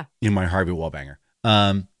 In my Harvey Wallbanger.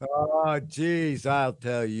 Oh, geez, I'll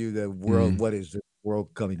tell you the world. What is the world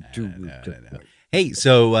coming to? No. Hey,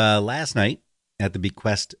 so last night at the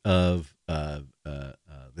bequest of the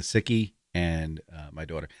sickie and my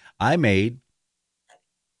daughter, I made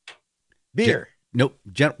beer. Nope.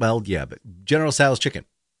 But General Tso's chicken.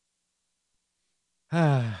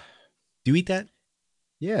 Do you eat that?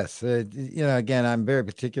 Yes. Again, I'm very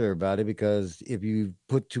particular about it because if you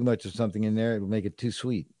put too much of something in there, it will make it too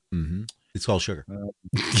sweet. Mm-hmm. It's called sugar.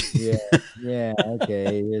 Yeah.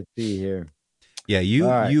 Okay. Let's see here. Yeah,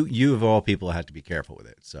 you of all people had to be careful with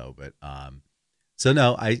it. So, but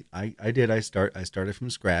no, I did. I started from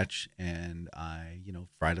scratch, and I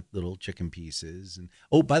fried up little chicken pieces. And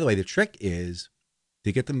oh, by the way, the trick is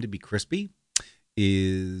to get them to be crispy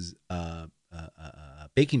is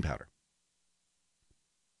baking powder.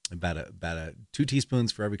 About a 2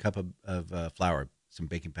 teaspoons for every cup of flour, some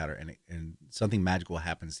baking powder, and something magical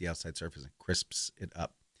happens to the outside surface and crisps it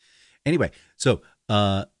up. Anyway, so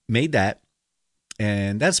made that.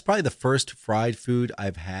 And that's probably the first fried food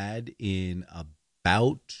I've had in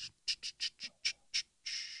about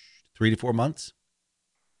 3 to 4 months.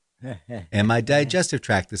 And my digestive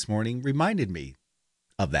tract this morning reminded me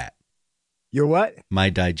of that. Your what? My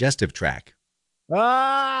digestive tract.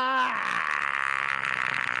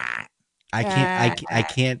 I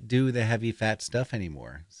can't do the heavy fat stuff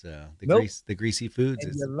anymore. So the greasy foods.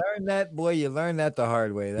 You learn that, boy. You learn that the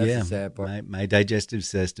hard way. That's the sad part. My digestive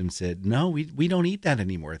system said, no, we don't eat that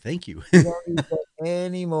anymore. Thank you. We don't eat that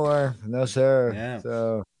anymore. No, sir. Yeah.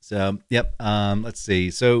 So yep. Let's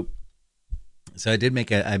see. So So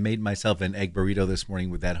I made myself an egg burrito this morning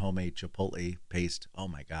with that homemade chipotle paste. Oh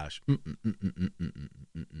my gosh.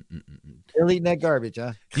 Still eating that garbage,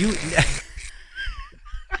 huh? Do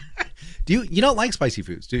you you don't like spicy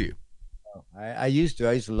foods, do you? I used to.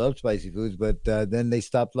 I used to love spicy foods, but then they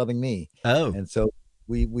stopped loving me. Oh. And so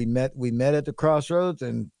we met at the crossroads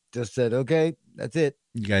and just said, okay, that's it.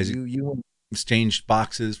 You guys you exchanged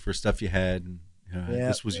boxes for stuff you had. And,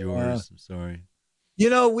 this was yours. I'm sorry.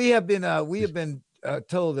 We have been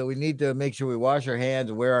told that we need to make sure we wash our hands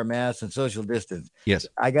and wear our masks and social distance. Yes.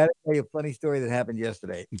 I got to tell you a funny story that happened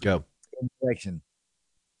yesterday. Go. Election.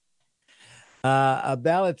 A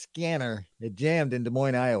ballot scanner had jammed in Des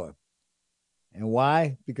Moines, Iowa. And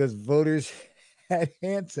why? Because voters had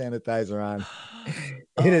hand sanitizer on.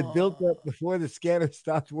 It had built up before the scanner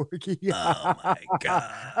stopped working. Oh my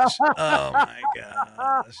gosh. Oh my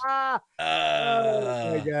gosh. Oh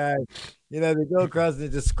my God. They go across and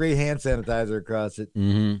just spray hand sanitizer across it.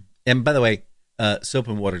 Mm-hmm. And by the way, soap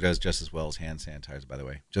and water does just as well as hand sanitizer, by the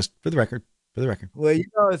way, just for the record. Well,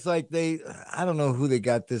 it's like I don't know who they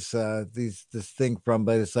got this thing from,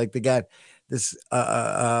 but it's like they got this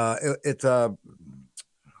it's a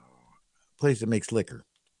place that makes liquor.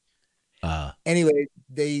 Anyway,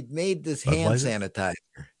 they made this hand sanitizer.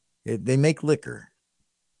 They make liquor.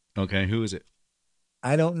 Okay, who is it?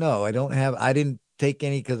 I don't know. I didn't take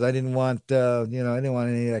any because I didn't want I didn't want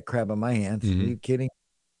any of that crap on my hands. Mm-hmm. Are you kidding?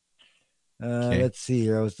 Okay. Let's see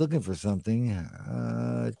here. I was looking for something.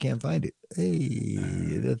 I can't find it. Hey,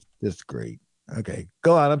 that's great. Okay,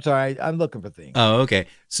 go on. I'm sorry. I'm looking for things. Oh, okay.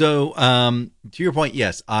 So, to your point,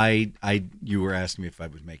 yes, you were asking me if I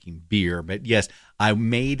was making beer, but yes, I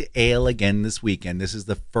made ale again this weekend. This is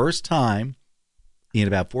the first time in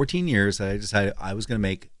about 14 years that I decided I was going to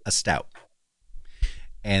make a stout.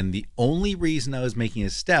 And the only reason I was making a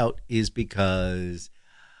stout is because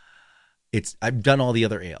I've done all the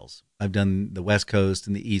other ales. I've done the West Coast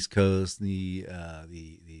and the East Coast, the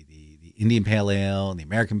Indian Pale Ale and the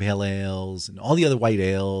American Pale Ales and all the other white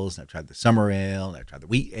ales. And I've tried the summer ale and I've tried the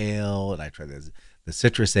wheat ale and I tried the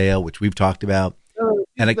citrus ale, which we've talked about. You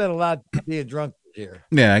spent a lot being drunk here.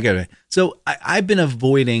 Yeah, I get it. So I've been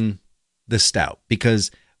avoiding the stout because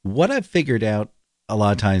what I've figured out a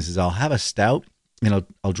lot of times is I'll have a stout and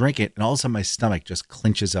I'll drink it and all of a sudden my stomach just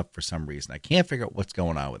clenches up for some reason. I can't figure out what's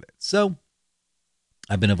going on with it. So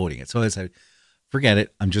I've been avoiding it. So I said, forget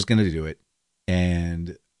it. I'm just going to do it.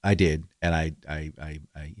 And I did. And I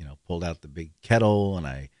pulled out the big kettle and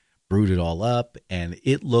I brewed it all up and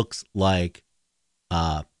it looks like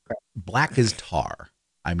black as tar.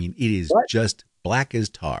 I mean, it is just black as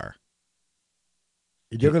tar.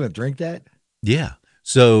 You're going to drink that? Yeah.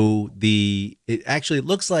 So it actually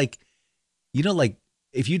looks like, like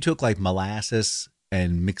if you took like molasses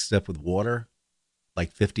and mixed it up with water,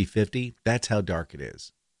 like 50-50, that's how dark it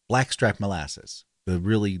is. Blackstrap molasses, the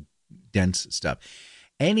really dense stuff.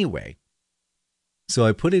 Anyway, so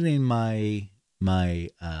I put it in my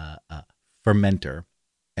fermenter,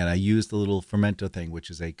 and I used the little fermento thing, which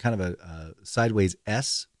is a kind of a sideways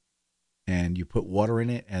S, and you put water in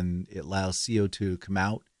it, and it allows CO2 to come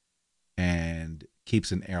out and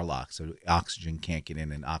keeps an airlock, so oxygen can't get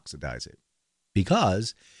in and oxidize it.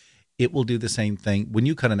 Because it will do the same thing when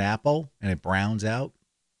you cut an apple and it browns out.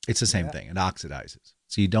 It's the same thing. It oxidizes.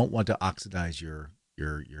 So you don't want to oxidize your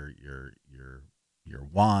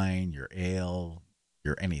wine, your ale,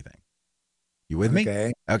 your anything. You with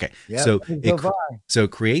me? Okay. Yep, so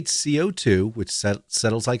it creates CO2, which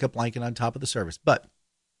settles like a blanket on top of the surface. But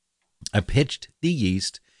I pitched the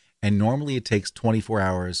yeast, and normally it takes 24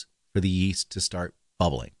 hours for the yeast to start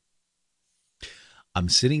bubbling. I'm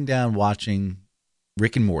sitting down watching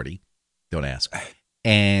Rick and Morty. Don't ask.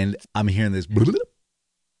 And I'm hearing this. Blah,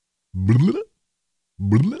 blah,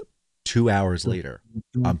 blah. 2 hours later,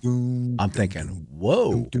 I'm thinking,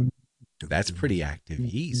 whoa, that's pretty active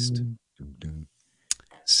yeast.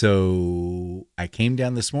 So I came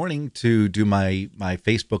down this morning to do my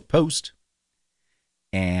Facebook post,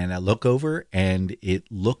 and I look over, and it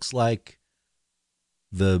looks like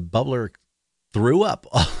the bubbler threw up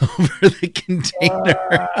all over the container.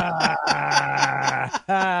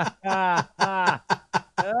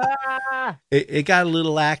 It got a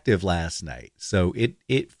little active last night, so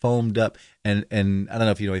it foamed up, and I don't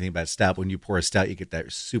know if you know anything about stout. When you pour a stout, you get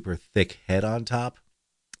that super thick head on top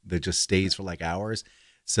that just stays for like hours.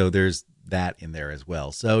 So there's that in there as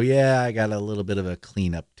well. So yeah, I got a little bit of a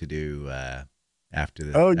cleanup to do after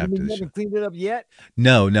the. Oh, you haven't cleaned it up yet?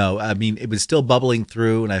 No. I mean, it was still bubbling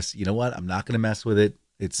through, and I said, you know what? I'm not going to mess with it.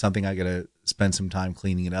 It's something I got to spend some time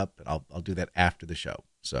cleaning it up, and I'll do that after the show.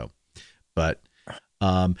 So, but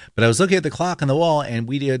But I was looking at the clock on the wall, and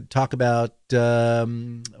we did talk about. I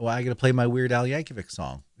got to play my Weird Al Yankovic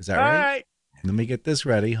song. Is that All right? right. Let me get this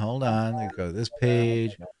ready. Hold on. Let me go to this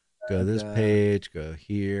page. Go to this page. Go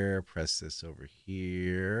here. Press this over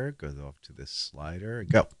here. Go off to this slider.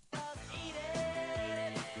 Go.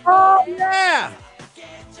 Oh, yeah.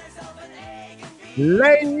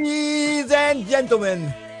 Ladies and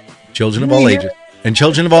gentlemen. Children of all ages. And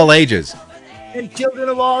children of all ages. And children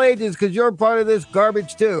of all ages, because you're part of this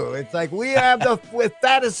garbage, too. It's like we have the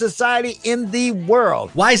fattest society in the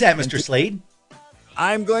world. Why is that, Mr. Slade?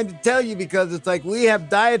 I'm going to tell you because it's like we have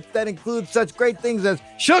diets that include such great things as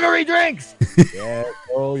sugary drinks. Yeah.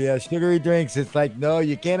 Oh, yeah. Sugary drinks. It's like, no,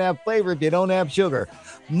 you can't have flavor if you don't have sugar.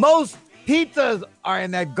 Most pizzas are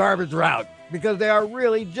in that garbage route because they are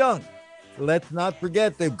really junk. Let's not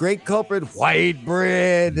forget the great culprit, white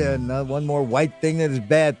bread. And one more white thing that is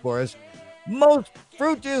bad for us. Most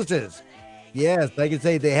fruit juices. Yes, like I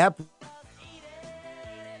say, they have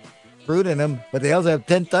fruit in them, but they also have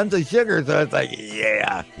 10 tons of sugar. So it's like,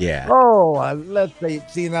 yeah. Oh, let's say,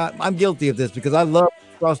 see, now I'm guilty of this because I love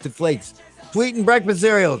Frosted Flakes. Sweetened breakfast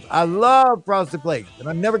cereals. I love Frosted Flakes, and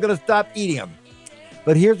I'm never going to stop eating them.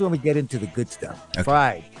 But here's when we get into the good stuff. Okay.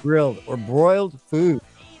 Fried, grilled, or broiled food.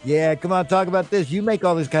 Yeah, come on, talk about this. You make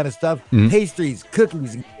all this kind of stuff. Mm-hmm. Pastries,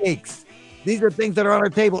 cookies, and cakes. These are things that are on our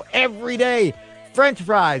table every day. French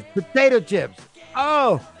fries, potato chips.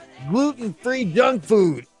 Oh, gluten-free junk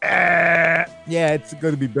food. Yeah, it's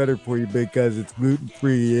going to be better for you because it's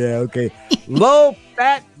gluten-free. Yeah, okay.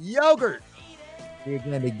 Low-fat yogurt. They're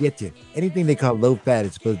going to get you. Anything they call low-fat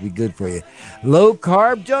is supposed to be good for you.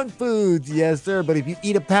 Low-carb junk foods. Yes, sir. But if you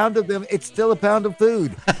eat a pound of them, it's still a pound of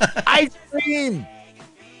food. Ice cream.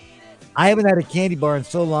 I haven't had a candy bar in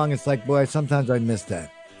so long. It's like, boy, sometimes I miss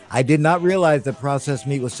that. I did not realize that processed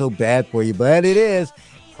meat was so bad for you, but it is.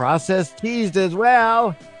 Processed cheese as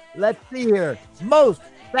well. Let's see here. Most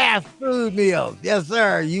fast food meals. Yes,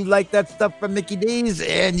 sir. You like that stuff from Mickey D's,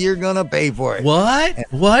 and you're going to pay for it. What?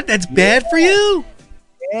 That's bad for you?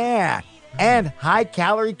 Yeah. And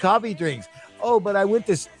high-calorie coffee drinks. Oh, but I went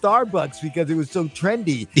to Starbucks because it was so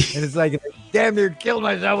trendy. And it's like, damn near killed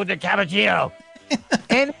myself with the cappuccino.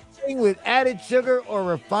 And with added sugar or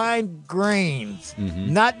refined grains.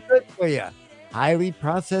 Mm-hmm. Not good for you. Highly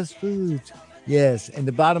processed foods. Yes. And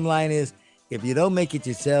the bottom line is, if you don't make it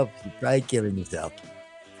yourself, you're probably killing yourself.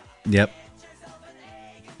 Yep.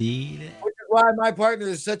 Feed it. Which is why my partner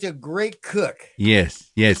is such a great cook.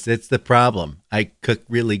 Yes. That's the problem. I cook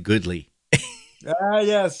really goodly.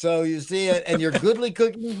 Yes. So you see it, and your goodly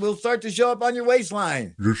cooking will start to show up on your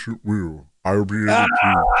waistline. Yes, it will. I'll be able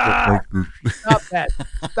to. Stop that.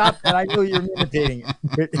 I know you're imitating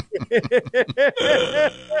it.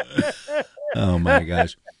 Oh, my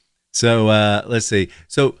gosh. So let's see.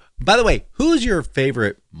 So, by the way, who's your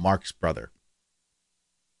favorite Marx brother?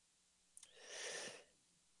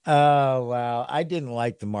 Oh, wow. I didn't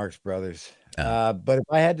like the Marx Brothers. But if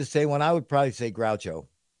I had to say one, I would probably say Groucho.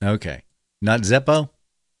 Okay. Not Zeppo?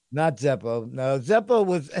 Not Zeppo. No, Zeppo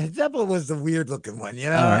was the weird looking one, you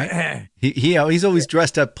know. All right. He's always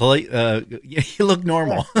dressed up polite. He looked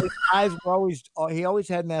normal. His eyes were always. He always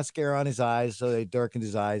had mascara on his eyes, so they darkened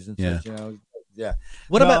his eyes and such. You know. Yeah.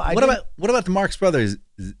 What about the Marx Brothers?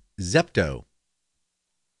 Zepto.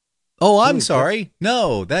 Oh, I'm sorry.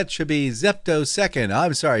 No, that should be Zepto second.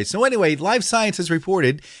 I'm sorry. So anyway, Life Science has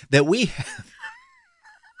reported that we have.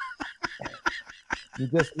 You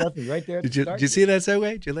just left me right there. Did you see that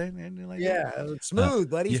segue? Did you land like that? Smooth,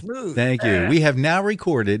 buddy, smooth. Thank you. We have now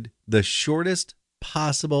recorded the shortest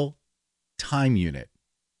possible time unit.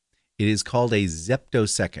 It is called a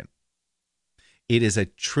zeptosecond. It is a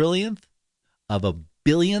trillionth of a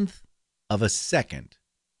billionth of a second,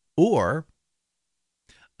 or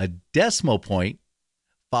a decimal point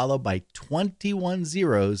followed by 21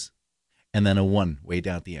 zeros and then a 1 way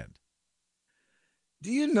down at the end.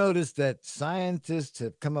 Do you notice that scientists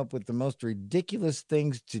have come up with the most ridiculous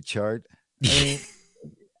things to chart?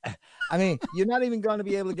 I mean, you're not even going to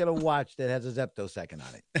be able to get a watch that has a zeptosecond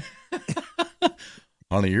on it.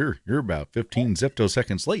 Honey, you're about 15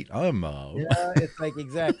 zeptoseconds late. Yeah, it's like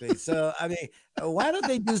exactly. So, I mean, why don't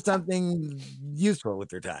they do something useful with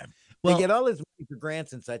their time? Well, they get all this money for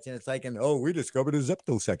grants and such, and it's like, we discovered a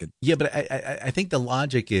zeptosecond. Yeah, but I think the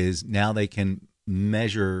logic is now they can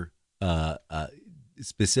measure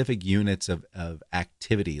specific units of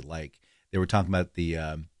activity. Like they were talking about the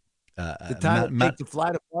time it takes to fly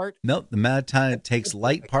apart. No, the amount of time it takes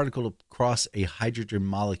light particle to cross a hydrogen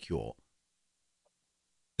molecule.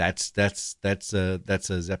 It's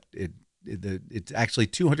actually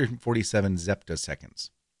 247 zeptoseconds.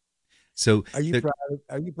 So Are you proud?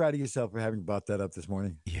 Are you proud of yourself for having brought that up this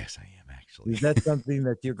morning? yes, I am actually. Is that something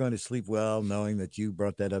that you're going to sleep well, knowing that you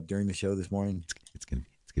brought that up during the show this morning? It's gonna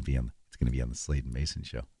be on the Slade and Mayson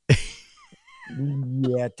show.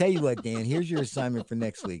 Yeah, tell you what, Dan. Here's your assignment for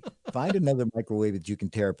next week. Find another microwave that you can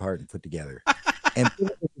tear apart and put together, and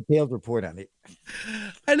put a detailed report on it.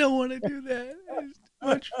 I don't want to do that. It's too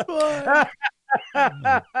much fun.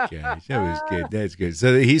 Oh, gosh, that was good. That's good.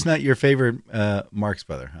 So he's not your favorite Marx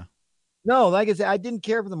brother, huh? No, like I said, I didn't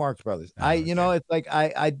care for the Marx Brothers. Oh, You know, it's like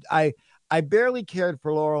I barely cared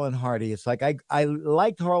for Laurel and Hardy. It's like I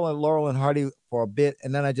liked Laurel and Hardy for a bit,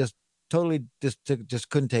 and then I just totally just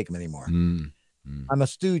couldn't take them anymore. I'm a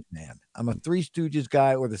Stooge man. I'm a Three Stooges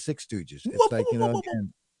guy or the Six Stooges. It's like, you know,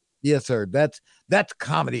 yes, sir. That's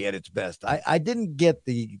comedy at its best. I didn't get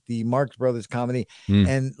the Marx Brothers comedy,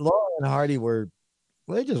 and Laurel and Hardy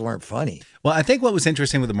they just weren't funny. Well, I think what was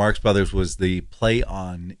interesting with the Marx Brothers was the play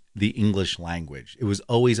on the English language. It was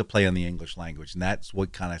always a play on the English language, and that's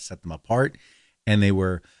what kind of set them apart. And they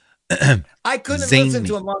were I couldn't zany. listen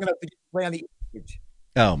to them long enough to play on the English.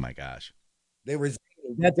 Oh my gosh. They were zany.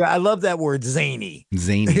 I love that word, zany.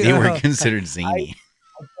 Zany. They were considered zany.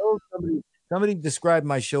 I told somebody described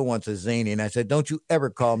my show once as zany, and I said, "Don't you ever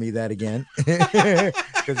call me that again,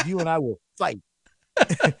 because you and I will fight."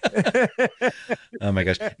 Oh my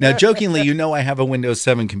gosh. Now, jokingly, you know I have a Windows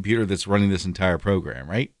 7 computer that's running this entire program,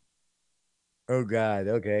 right? Oh God.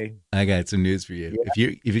 Okay. I got some news for you. Yeah.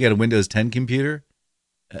 If you got a Windows 10 computer,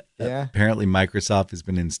 Yeah. apparently Microsoft has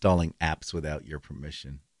been installing apps without your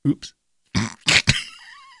permission. Oops.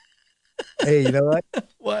 Hey, you know what?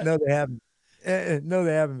 What? No, they haven't. No,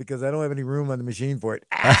 they haven't, because I don't have any room on the machine for it.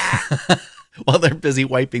 Well, they're busy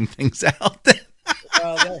wiping things out.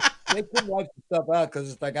 Well, they couldn't wipe the stuff out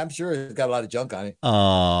because it's like, I'm sure it's got a lot of junk on it.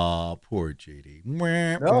 Oh, poor JD.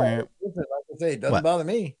 No, listen, like I say, it doesn't bother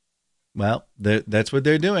me. Well, that's what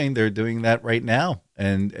they're doing. They're doing that right now,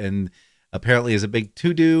 and apparently is a big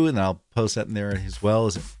to-do, and I'll post that in there as well.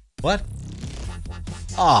 As what?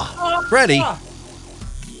 Freddie.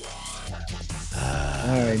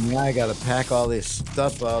 All right, now I got to pack all this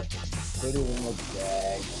stuff up, put it in the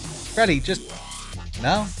bag. Freddie, just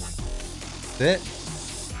no. That's it.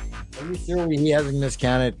 Are you sure he hasn't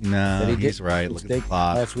miscounted? No, he's right. Look at the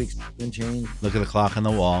clock. Last week's change. Look at the clock on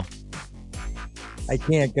the wall. I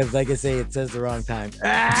can't, because, like I say, it says the wrong time.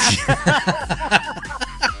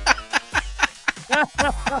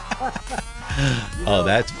 Oh,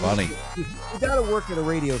 that's funny. You got to work at a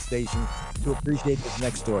radio station to appreciate this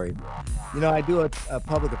next story. You know, I do a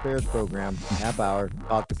public affairs program, half hour,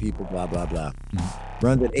 talk to people, blah, blah, blah.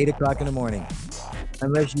 Runs at 8 o'clock in the morning,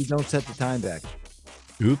 unless you don't set the time back.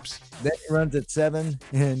 Oops. Then it runs at 7,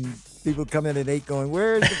 and people come in at 8 going,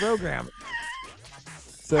 "Where's the program?"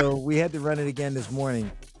 So we had to run it again this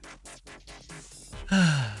morning.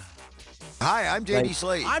 Hi, I'm JD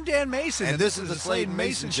Slade. I'm Dan Mayson, And this is the Slade and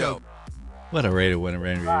Mayson Show. What a radio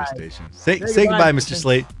station. Say goodbye, Mr.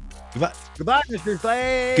 Slade. Goodbye. Goodbye, Mr.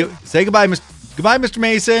 Slade. Say goodbye, Mr.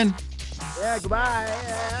 Mason. Yeah, goodbye.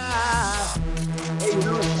 Hey, you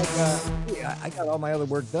know, it's like, I got all my other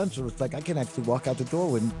work done, so it's like I can actually walk out the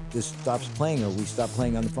door when this stops playing, or we stop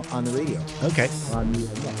playing on the radio. Okay. On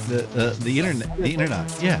The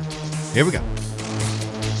internet. Yeah. Here we go.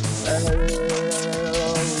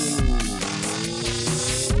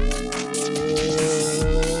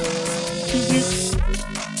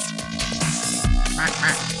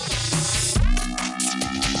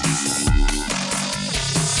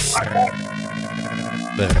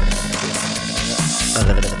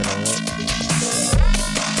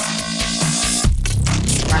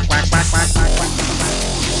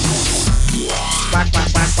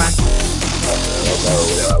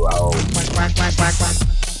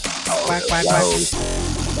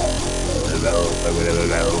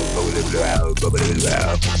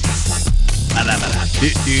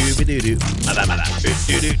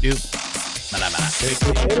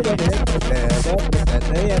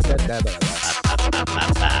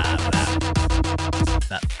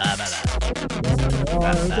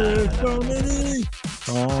 So many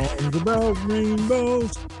songs about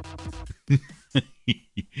rainbows.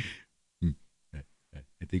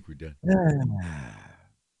 I think we're done.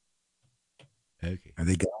 Okay. Are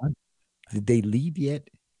they gone? Did they leave yet?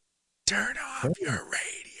 Turn off your radio.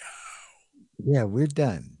 Yeah, we're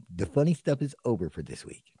done. The funny stuff is over for this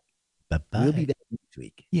week. Bye-bye. We'll be back next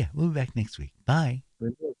week. Yeah, we'll be back next week. Bye.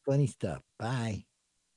 With more funny stuff. Bye.